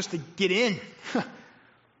nice just to get in,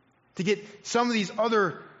 to get some of these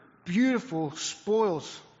other beautiful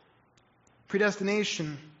spoils,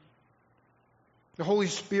 predestination, the Holy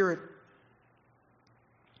Spirit.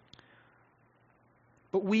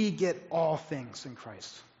 But we get all things in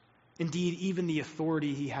Christ. Indeed, even the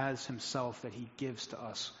authority he has himself that he gives to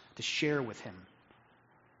us to share with him.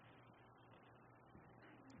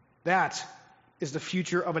 That is the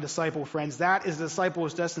future of a disciple, friends. That is the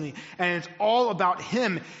disciple's destiny. And it's all about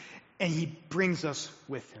him. And he brings us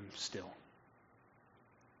with him still.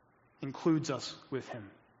 Includes us with him.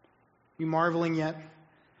 You marveling yet?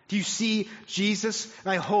 Do you see Jesus?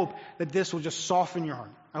 And I hope that this will just soften your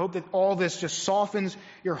heart. I hope that all this just softens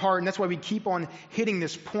your heart. And that's why we keep on hitting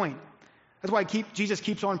this point. That's why Jesus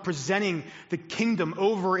keeps on presenting the kingdom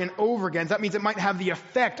over and over again. That means it might have the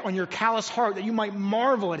effect on your callous heart that you might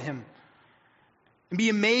marvel at him and be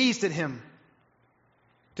amazed at him,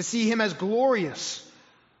 to see him as glorious.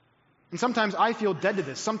 And sometimes I feel dead to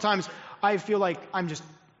this. Sometimes I feel like I'm just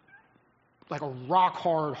like a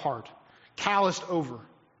rock-hard heart, calloused over.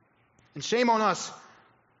 And shame on us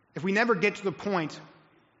if we never get to the point,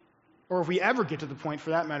 or if we ever get to the point, for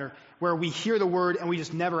that matter, where we hear the word and we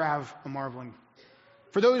just never have a marveling.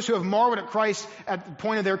 For those who have marveled at Christ at the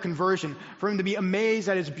point of their conversion, for him to be amazed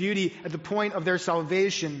at his beauty at the point of their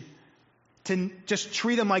salvation, to just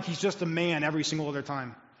treat him like he's just a man every single other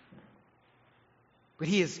time. But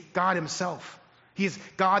he is God himself. He is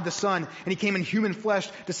God the Son, and he came in human flesh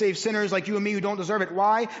to save sinners like you and me who don't deserve it.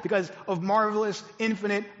 Why? Because of marvelous,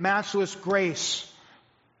 infinite, matchless grace.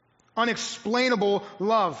 Unexplainable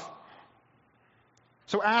love.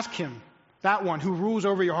 So ask him, that one who rules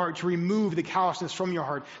over your heart, to remove the callousness from your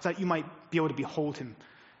heart so that you might be able to behold him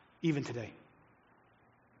even today.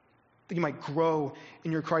 that you might grow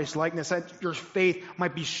in your Christ likeness, that your faith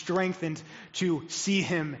might be strengthened to see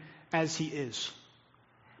him as he is.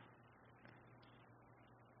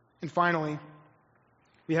 And finally,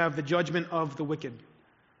 we have the judgment of the wicked.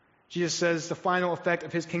 Jesus says the final effect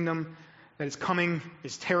of his kingdom that is coming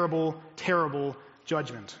is terrible, terrible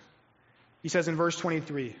judgment. He says in verse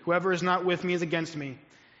 23, "Whoever is not with me is against me,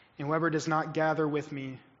 and whoever does not gather with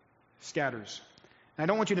me scatters." And I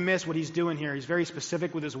don't want you to miss what he's doing here. He's very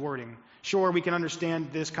specific with his wording. Sure, we can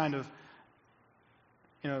understand this kind of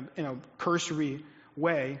in a cursory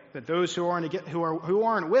way, that those who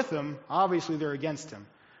aren't with him, obviously they're against him.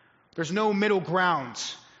 There's no middle ground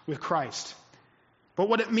with Christ. But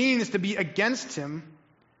what it means to be against him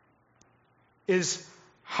is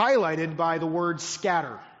highlighted by the word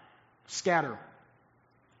scatter. Scatter.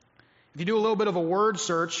 If you do a little bit of a word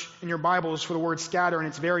search in your Bibles for the word scatter and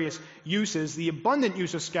its various uses, the abundant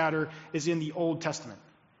use of scatter is in the Old Testament.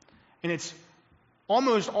 And it's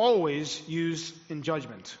almost always used in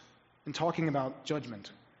judgment, in talking about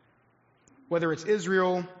judgment. Whether it's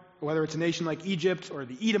Israel, or whether it's a nation like Egypt or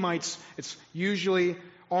the Edomites, it's usually,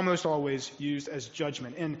 almost always used as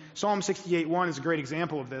judgment. And Psalm 68:1 is a great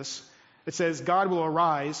example of this. It says, "God will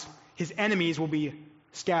arise, his enemies will be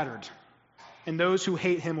scattered, and those who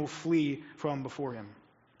hate him will flee from before him."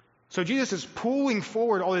 So Jesus is pulling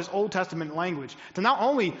forward all this Old Testament language to not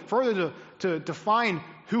only further to define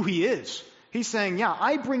who he is. He's saying, yeah,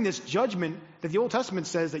 I bring this judgment that the Old Testament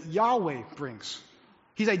says that Yahweh brings.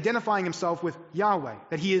 He's identifying himself with Yahweh,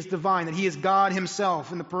 that he is divine, that he is God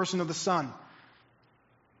himself in the person of the Son.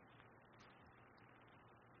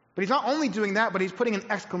 But he's not only doing that, but he's putting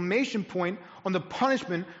an exclamation point on the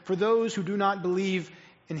punishment for those who do not believe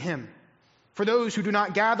in him, for those who do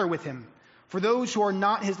not gather with him, for those who are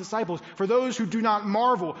not his disciples, for those who do not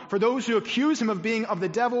marvel, for those who accuse him of being of the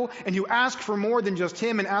devil and who ask for more than just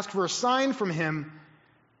him and ask for a sign from him.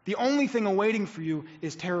 The only thing awaiting for you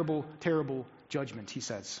is terrible, terrible judgment, he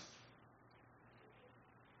says.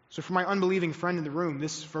 So for my unbelieving friend in the room,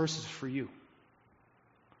 this verse is for you.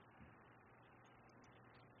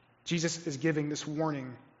 Jesus is giving this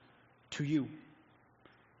warning to you.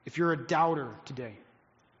 If you're a doubter today,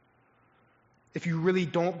 if you really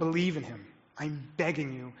don't believe in him, I'm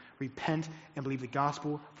begging you, repent and believe the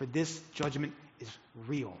gospel, for this judgment is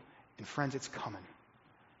real. And friends, it's coming.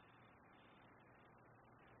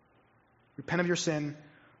 Repent of your sin,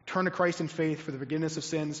 turn to Christ in faith for the forgiveness of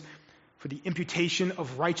sins, for the imputation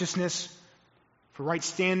of righteousness, for right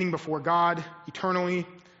standing before God eternally,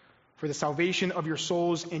 for the salvation of your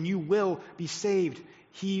souls, and you will be saved.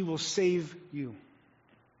 He will save you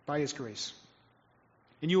by his grace.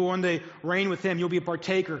 And you will one day reign with him. You'll be a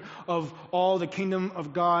partaker of all the kingdom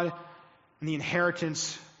of God and the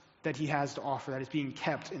inheritance that he has to offer, that is being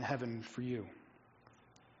kept in heaven for you.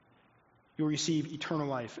 You'll receive eternal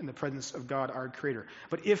life in the presence of God, our Creator.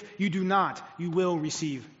 But if you do not, you will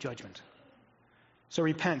receive judgment. So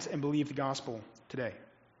repent and believe the gospel today.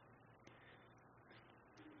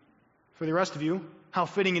 For the rest of you, how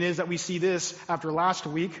fitting it is that we see this after last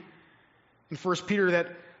week in 1 Peter,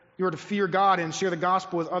 that you are to fear God and share the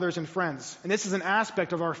gospel with others and friends. And this is an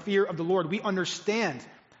aspect of our fear of the Lord. We understand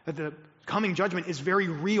that the coming judgment is very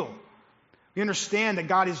real. We understand that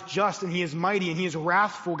God is just and he is mighty and he is a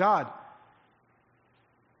wrathful God.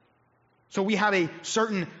 So we have a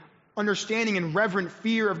certain understanding and reverent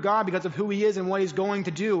fear of God because of who he is and what he's going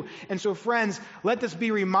to do. And so, friends, let this be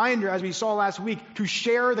a reminder, as we saw last week, to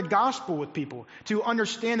share the gospel with people, to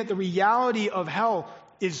understand that the reality of hell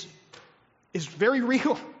is very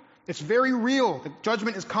real. It's very real. The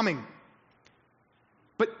judgment is coming.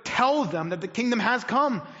 But tell them that the kingdom has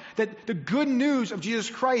come, that the good news of Jesus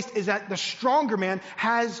Christ is that the stronger man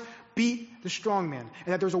has beat the strong man,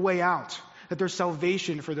 and that there's a way out, that there's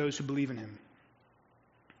salvation for those who believe in him.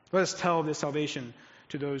 Let us tell this salvation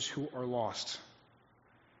to those who are lost.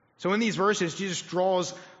 So in these verses, Jesus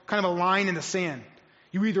draws kind of a line in the sand.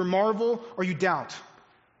 You either marvel or you doubt.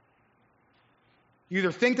 You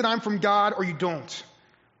either think that I'm from God or you don't.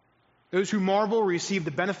 Those who marvel receive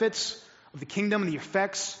the benefits of the kingdom and the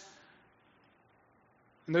effects.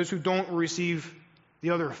 And those who don't will receive the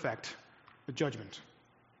other effect, the judgment.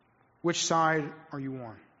 Which side are you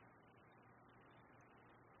on?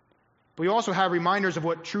 But we also have reminders of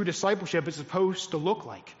what true discipleship is supposed to look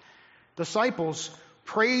like. Disciples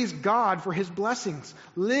praise God for his blessings.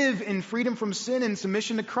 Live in freedom from sin and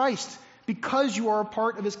submission to Christ because you are a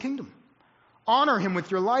part of his kingdom. Honor him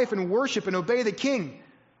with your life and worship and obey the king.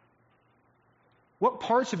 What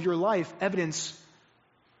parts of your life evidence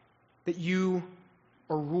that you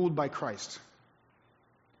are ruled by Christ?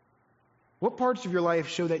 What parts of your life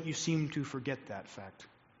show that you seem to forget that fact?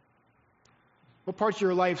 What parts of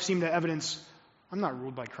your life seem to evidence, I'm not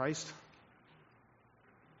ruled by Christ?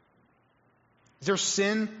 Is there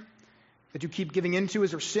sin that you keep giving into?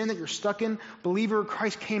 Is there sin that you're stuck in? Believer,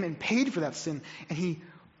 Christ came and paid for that sin, and he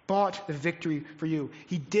bought the victory for you.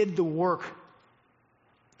 He did the work.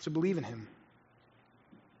 So believe in him.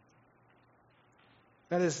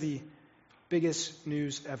 That is the biggest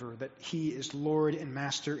news ever, that he is Lord and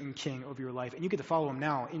Master and King over your life. And you get to follow him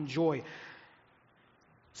now in joy.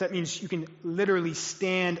 So that means you can literally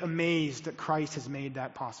stand amazed that Christ has made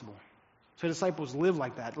that possible. So disciples, live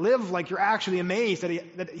like that. Live like you're actually amazed that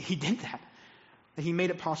he did that he made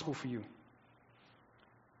it possible for you.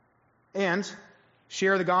 And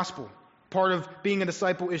share the gospel. Part of being a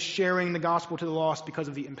disciple is sharing the gospel to the lost because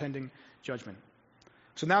of the impending judgment.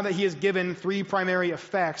 So now that he has given 3 primary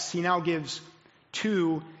effects, he now gives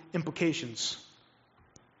 2 implications.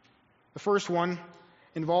 The first one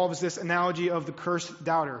involves this analogy of the cursed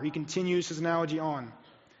doubter. He continues his analogy on.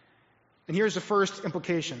 And here's the first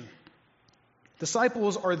implication.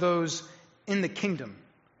 Disciples are those in the kingdom,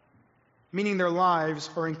 meaning their lives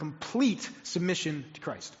are in complete submission to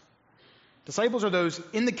Christ. Disciples are those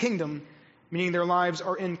in the kingdom, meaning their lives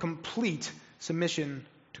are in complete submission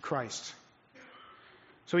to Christ.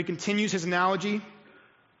 So he continues his analogy,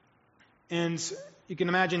 and you can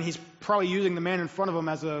imagine he's probably using the man in front of him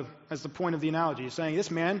as the point of the analogy. He's saying, this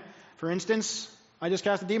man, for instance, I just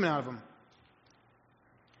cast a demon out of him.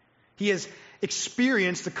 He has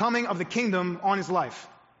experienced the coming of the kingdom on his life,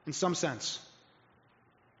 in some sense.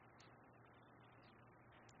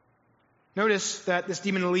 Notice that this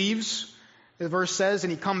demon leaves, the verse says,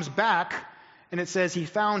 and he comes back, and it says he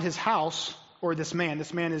found his house, or this man.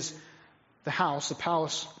 This man is the house, the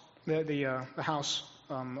palace, the house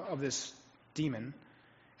of this demon.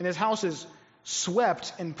 And his house is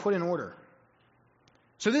swept and put in order.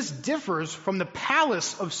 So this differs from the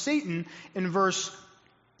palace of Satan in verse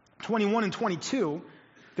 21 and 22,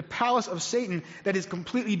 the palace of Satan that is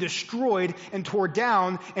completely destroyed and torn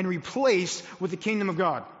down and replaced with the kingdom of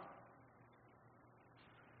God.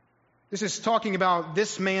 This is talking about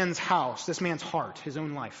this man's house, this man's heart, his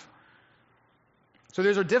own life. So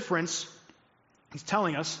there's a difference, he's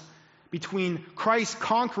telling us, between Christ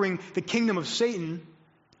conquering the kingdom of Satan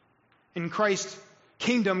and Christ's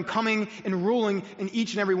kingdom coming and ruling in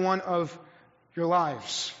each and every one of your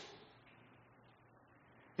lives.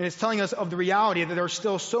 And it's telling us of the reality that there are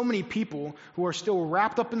still so many people who are still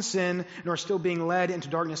wrapped up in sin and are still being led into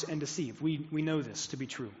darkness and deceived. We know this to be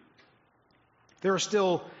true. There are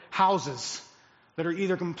still houses that are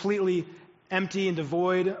either completely empty and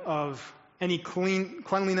devoid of any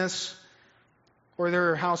cleanliness, or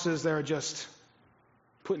there are houses that are just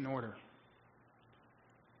put in order.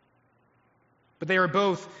 But they are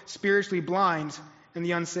both spiritually blind and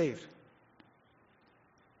the unsaved.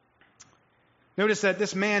 Notice that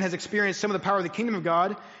this man has experienced some of the power of the kingdom of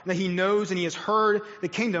God, and that he knows and he has heard the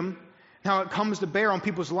kingdom, and how it comes to bear on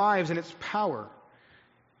people's lives and its power.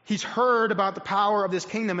 He's heard about the power of this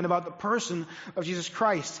kingdom and about the person of Jesus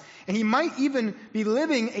Christ. And he might even be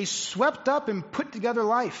living a swept up and put together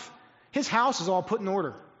life. His house is all put in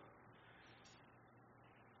order.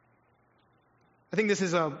 I think this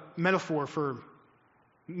is a metaphor for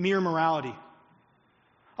mere morality.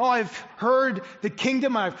 Oh, I've heard the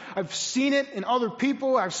kingdom. I've seen it in other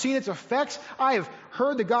people. I've seen its effects. I have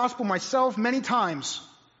heard the gospel myself many times.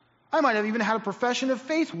 I might have even had a profession of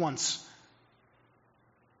faith once.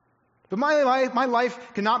 But my life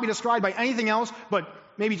cannot be described by anything else but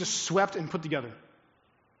maybe just swept and put together.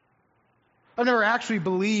 I've never actually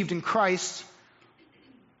believed in Christ.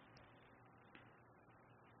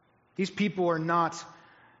 These people are not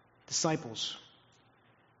disciples.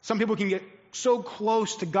 Some people can get so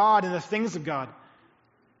close to God and the things of God,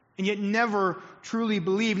 and yet never truly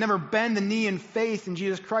believe, never bend the knee in faith in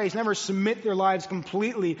Jesus Christ, never submit their lives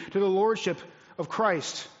completely to the lordship of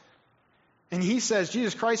Christ. And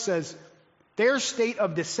Jesus Christ says, their state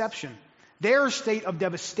of deception, their state of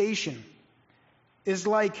devastation is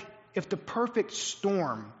like if the perfect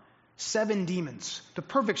storm, 7 demons, the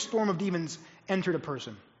perfect storm of demons entered a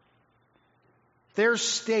person. Their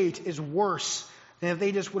state is worse than if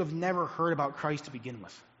they just would have never heard about Christ to begin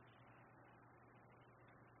with.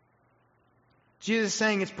 Jesus is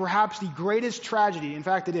saying it's perhaps the greatest tragedy, in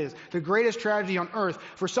fact it is, the greatest tragedy on earth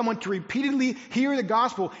for someone to repeatedly hear the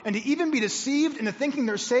gospel and to even be deceived into thinking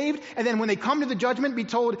they're saved, and then when they come to the judgment be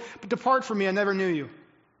told, depart from me, I never knew you.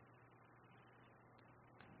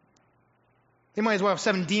 They might as well have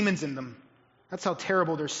 7 demons in them. That's how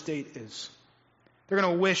terrible their state is. They're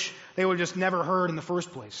going to wish they would have just never heard in the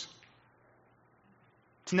first place.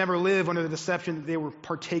 to never live under the deception that they were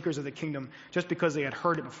partakers of the kingdom just because they had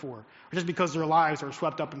heard it before, or just because their lives were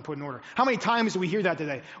swept up and put in order. How many times do we hear that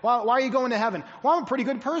today? Well, why are you going to heaven? Well, I'm a pretty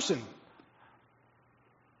good person.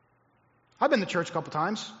 I've been to church a couple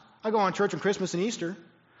times. I go on church on Christmas and Easter.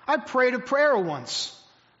 I prayed a prayer once.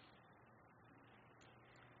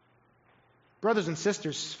 Brothers and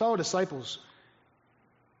sisters, fellow disciples,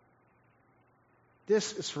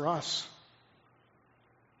 this is for us.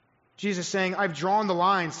 Jesus is saying, I've drawn the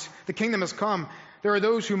lines. The kingdom has come. There are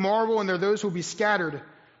those who marvel and there are those who will be scattered.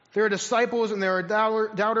 There are disciples and there are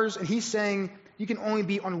doubters. And he's saying you can only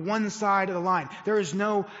be on one side of the line. There is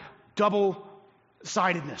no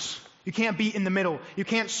double-sidedness. You can't be in the middle. You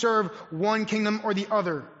can't serve one kingdom or the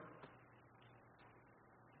other.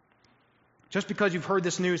 Just because you've heard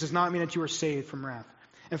this news does not mean that you are saved from wrath.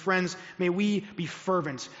 And friends, may we be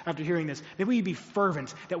fervent after hearing this. May we be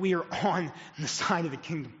fervent that we are on the side of the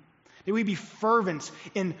kingdom. May we be fervent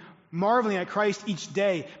in marveling at Christ each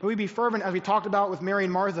day. May we be fervent, as we talked about with Mary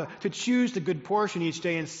and Martha, to choose the good portion each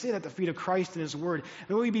day and sit at the feet of Christ and His Word.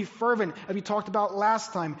 May we be fervent, as we talked about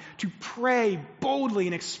last time, to pray boldly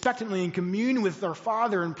and expectantly and commune with our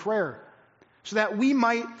Father in prayer, so that we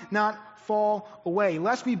might not fall away,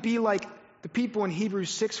 lest we be like the people in Hebrews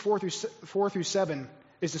 6, 4 through 7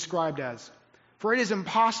 is described as. For it is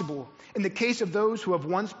impossible, in the case of those who have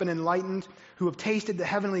once been enlightened, who have tasted the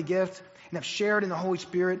heavenly gift, and have shared in the Holy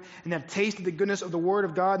Spirit, and have tasted the goodness of the Word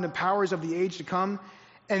of God and the powers of the age to come,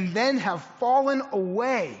 and then have fallen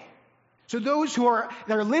away. So those that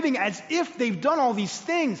are living as if they've done all these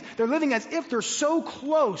things, they're living as if they're so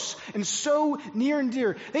close and so near and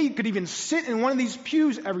dear. They could even sit in one of these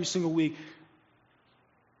pews every single week.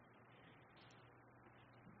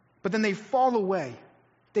 But then they fall away.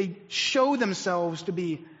 They show themselves to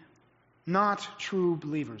be not true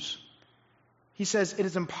believers. He says it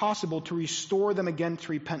is impossible to restore them again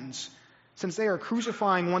to repentance, since they are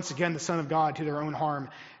crucifying once again the Son of God to their own harm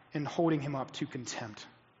and holding Him up to contempt.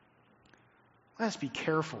 Let us be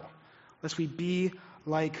careful, lest we be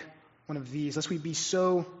like one of these, lest we be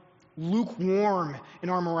so lukewarm in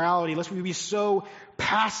our morality, lest we be so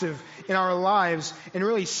passive in our lives and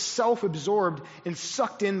really self-absorbed and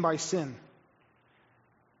sucked in by sin.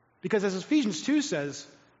 Because as Ephesians 2 says,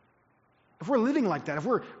 if we're living like that, if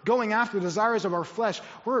we're going after the desires of our flesh,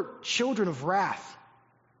 we're children of wrath.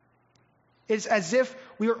 It's as if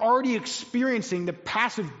we are already experiencing the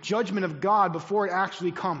passive judgment of God before it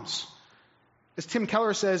actually comes. As Tim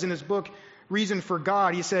Keller says in his book, Reason for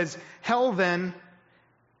God, he says, hell then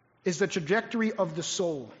is the trajectory of the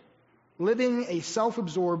soul, living a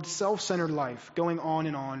self-absorbed, self-centered life, going on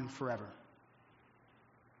and on forever.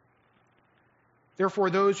 Therefore,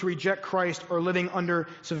 those who reject Christ are living under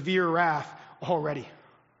severe wrath already.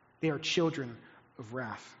 They are children of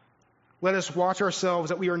wrath. Let us watch ourselves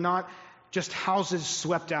that we are not just houses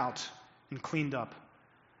swept out and cleaned up,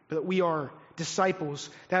 but that we are disciples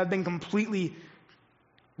that have been completely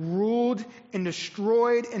ruled and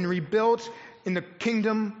destroyed and rebuilt in the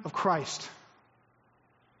kingdom of Christ.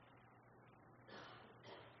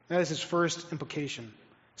 That is his first implication.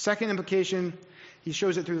 Second implication, he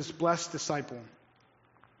shows it through this blessed disciple.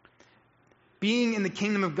 Being in the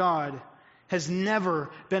kingdom of God has never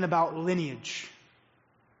been about lineage.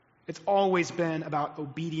 It's always been about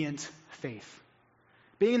obedient faith.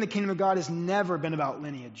 Being in the kingdom of God has never been about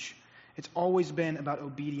lineage. It's always been about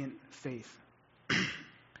obedient faith.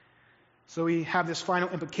 So we have this final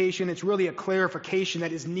implication. It's really a clarification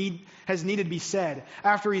that has needed to be said.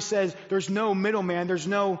 After he says there's no middleman, there's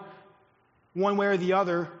no one way or the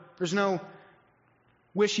other, there's no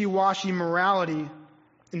wishy-washy morality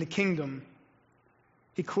in the kingdom,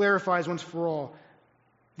 he clarifies once for all,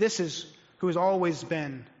 this is who has always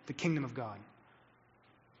been the kingdom of God.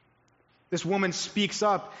 This woman speaks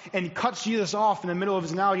up and cuts Jesus off in the middle of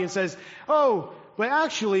his analogy and says, oh, but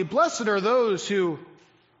actually, blessed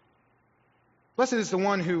is the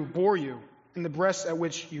one who bore you and the breasts at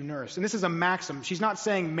which you nursed. And this is a maxim. She's not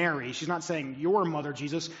saying Mary. She's not saying your mother,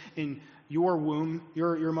 Jesus, in your womb,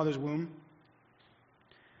 your mother's womb.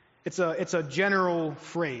 It's a general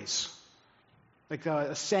phrase, like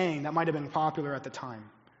a saying that might have been popular at the time.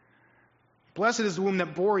 Blessed is the womb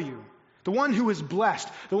that bore you. The one who is blessed,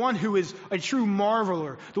 the one who is a true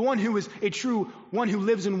marveler, the one who is a true one who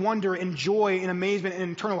lives in wonder and joy and amazement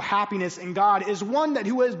and eternal happiness in God is one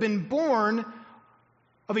who has been born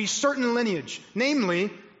of a certain lineage,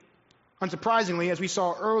 namely, unsurprisingly, as we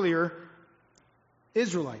saw earlier,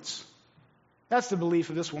 Israelites. That's the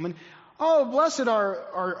belief of this woman. Oh, blessed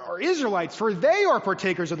are Israelites, for they are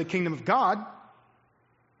partakers of the kingdom of God.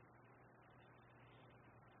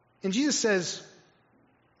 And Jesus says,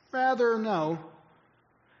 rather, no.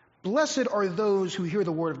 Blessed are those who hear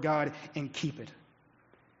the word of God and keep it.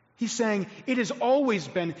 He's saying it has always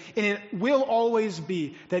been and it will always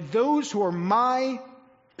be that those who are my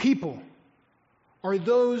people are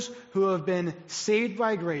those who have been saved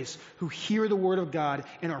by grace, who hear the word of God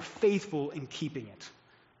and are faithful in keeping it.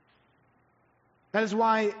 That is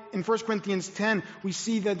why in 1 Corinthians 10 we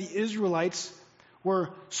see that the Israelites were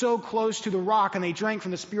so close to the rock and they drank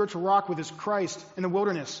from the spiritual rock with Christ in the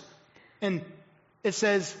wilderness. And it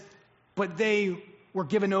says, but they were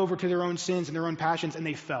given over to their own sins and their own passions, and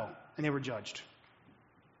they fell, and they were judged.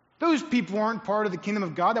 Those people aren't part of the kingdom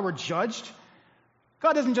of God that were judged.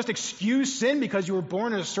 God doesn't just excuse sin because you were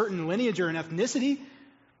born in a certain lineage or an ethnicity.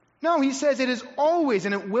 No, he says it is always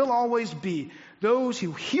and it will always be those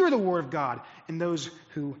who hear the word of God and those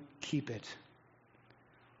who keep it.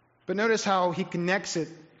 But notice how he connects it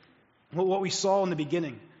with what we saw in the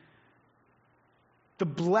beginning. The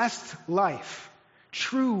blessed life,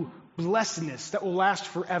 true blessedness that will last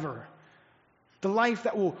forever. The life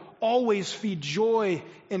that will always feed joy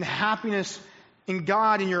and happiness in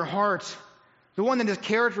God in your heart. The one that is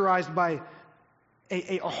characterized by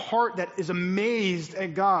a heart that is amazed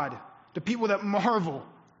at God. The people that marvel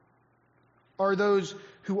are those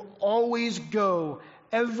who always go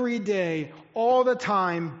every day, all the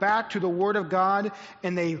time, back to the Word of God,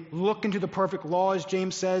 and they look into the perfect law, as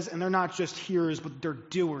James says, and they're not just hearers, but they're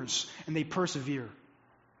doers, and they persevere.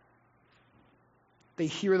 They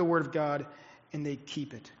hear the Word of God, and they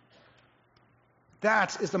keep it.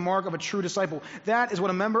 That is the mark of a true disciple. That is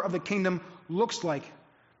what a member of the kingdom looks like.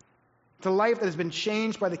 The life that has been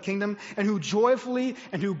changed by the kingdom, and who joyfully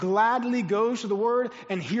and who gladly goes to the Word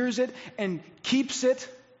and hears it and keeps it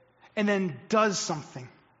and then does something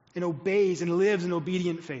and obeys and lives in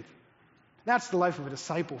obedient faith. That's the life of a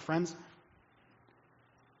disciple, friends.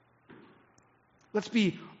 Let's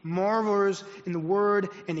be marvelers in the Word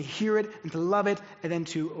and to hear it and to love it and then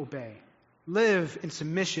to obey. Live in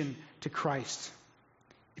submission to Christ.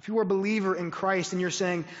 If you are a believer in Christ and you're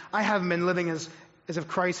saying, I haven't been living as if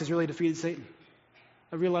Christ has really defeated Satan.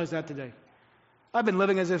 I realized that today. I've been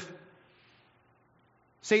living as if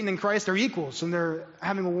Satan and Christ are equals and they're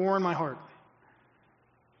having a war in my heart.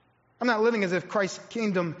 I'm not living as if Christ's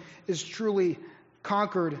kingdom is truly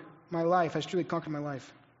conquered my life, has truly conquered my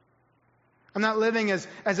life. I'm not living as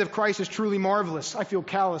if Christ is truly marvelous. I feel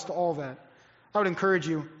callous to all that. I would encourage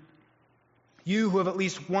you, you who have at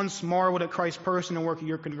least once marveled at Christ's person and work of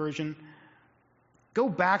your conversion, go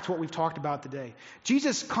back to what we've talked about today.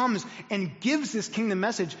 Jesus comes and gives this kingdom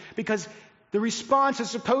message because the response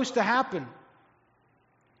is supposed to happen.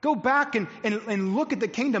 Go back and look at the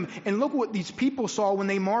kingdom and look what these people saw when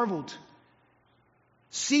they marveled.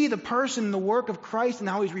 See the person and the work of Christ and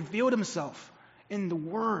how he's revealed himself in the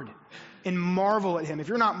Word and marvel at him. If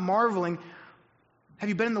you're not marveling, have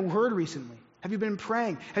you been in the Word recently? Have you been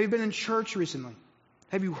praying? Have you been in church recently?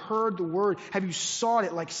 Have you heard the Word? Have you sought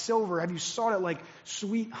it like silver? Have you sought it like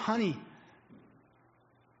sweet honey?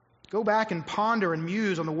 Go back and ponder and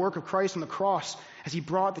muse on the work of Christ on the cross as he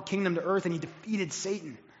brought the kingdom to earth and he defeated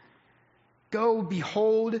Satan. Go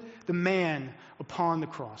behold the man upon the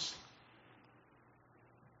cross.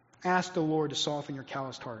 Ask the Lord to soften your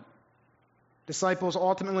calloused heart. Disciples,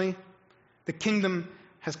 ultimately, the kingdom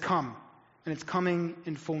has come, and it's coming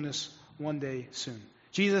in fullness one day soon.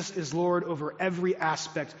 Jesus is Lord over every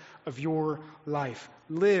aspect of your life.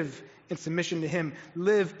 Live in submission to him.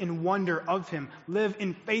 Live in wonder of him. Live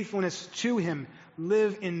in faithfulness to him.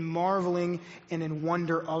 Live in marveling and in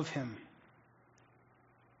wonder of him.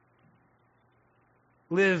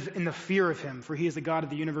 Live in the fear of him, for he is the God of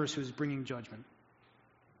the universe who is bringing judgment.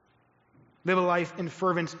 Live a life in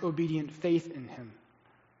fervent, obedient faith in him.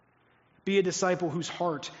 Be a disciple whose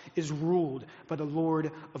heart is ruled by the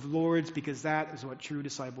Lord of Lords, because that is what true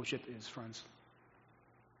discipleship is, friends.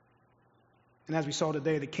 And as we saw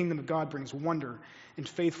today, the kingdom of God brings wonder and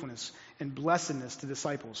faithfulness and blessedness to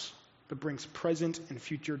disciples, but brings present and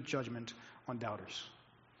future judgment on doubters.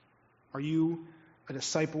 Are you a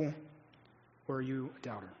disciple or are you a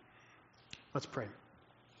doubter? Let's pray.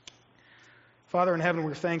 Father in heaven,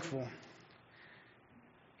 we're thankful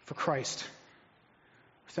for Christ.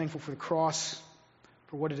 We're thankful for the cross,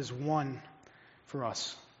 for what it has won for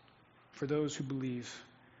us, for those who believe,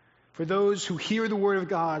 for those who hear the word of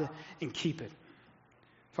God and keep it.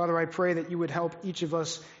 Father, I pray that you would help each of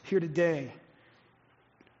us here today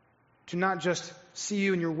to not just see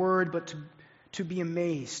you in your word, but to be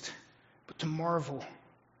amazed, but to marvel.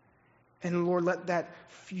 And Lord, let that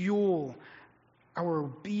fuel our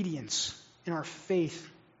obedience and our faith.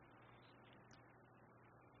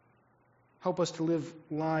 Help us to live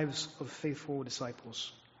lives of faithful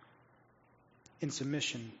disciples. in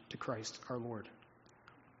submission to Christ our Lord.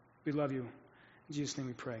 We love you. In Jesus' name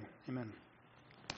we pray. Amen.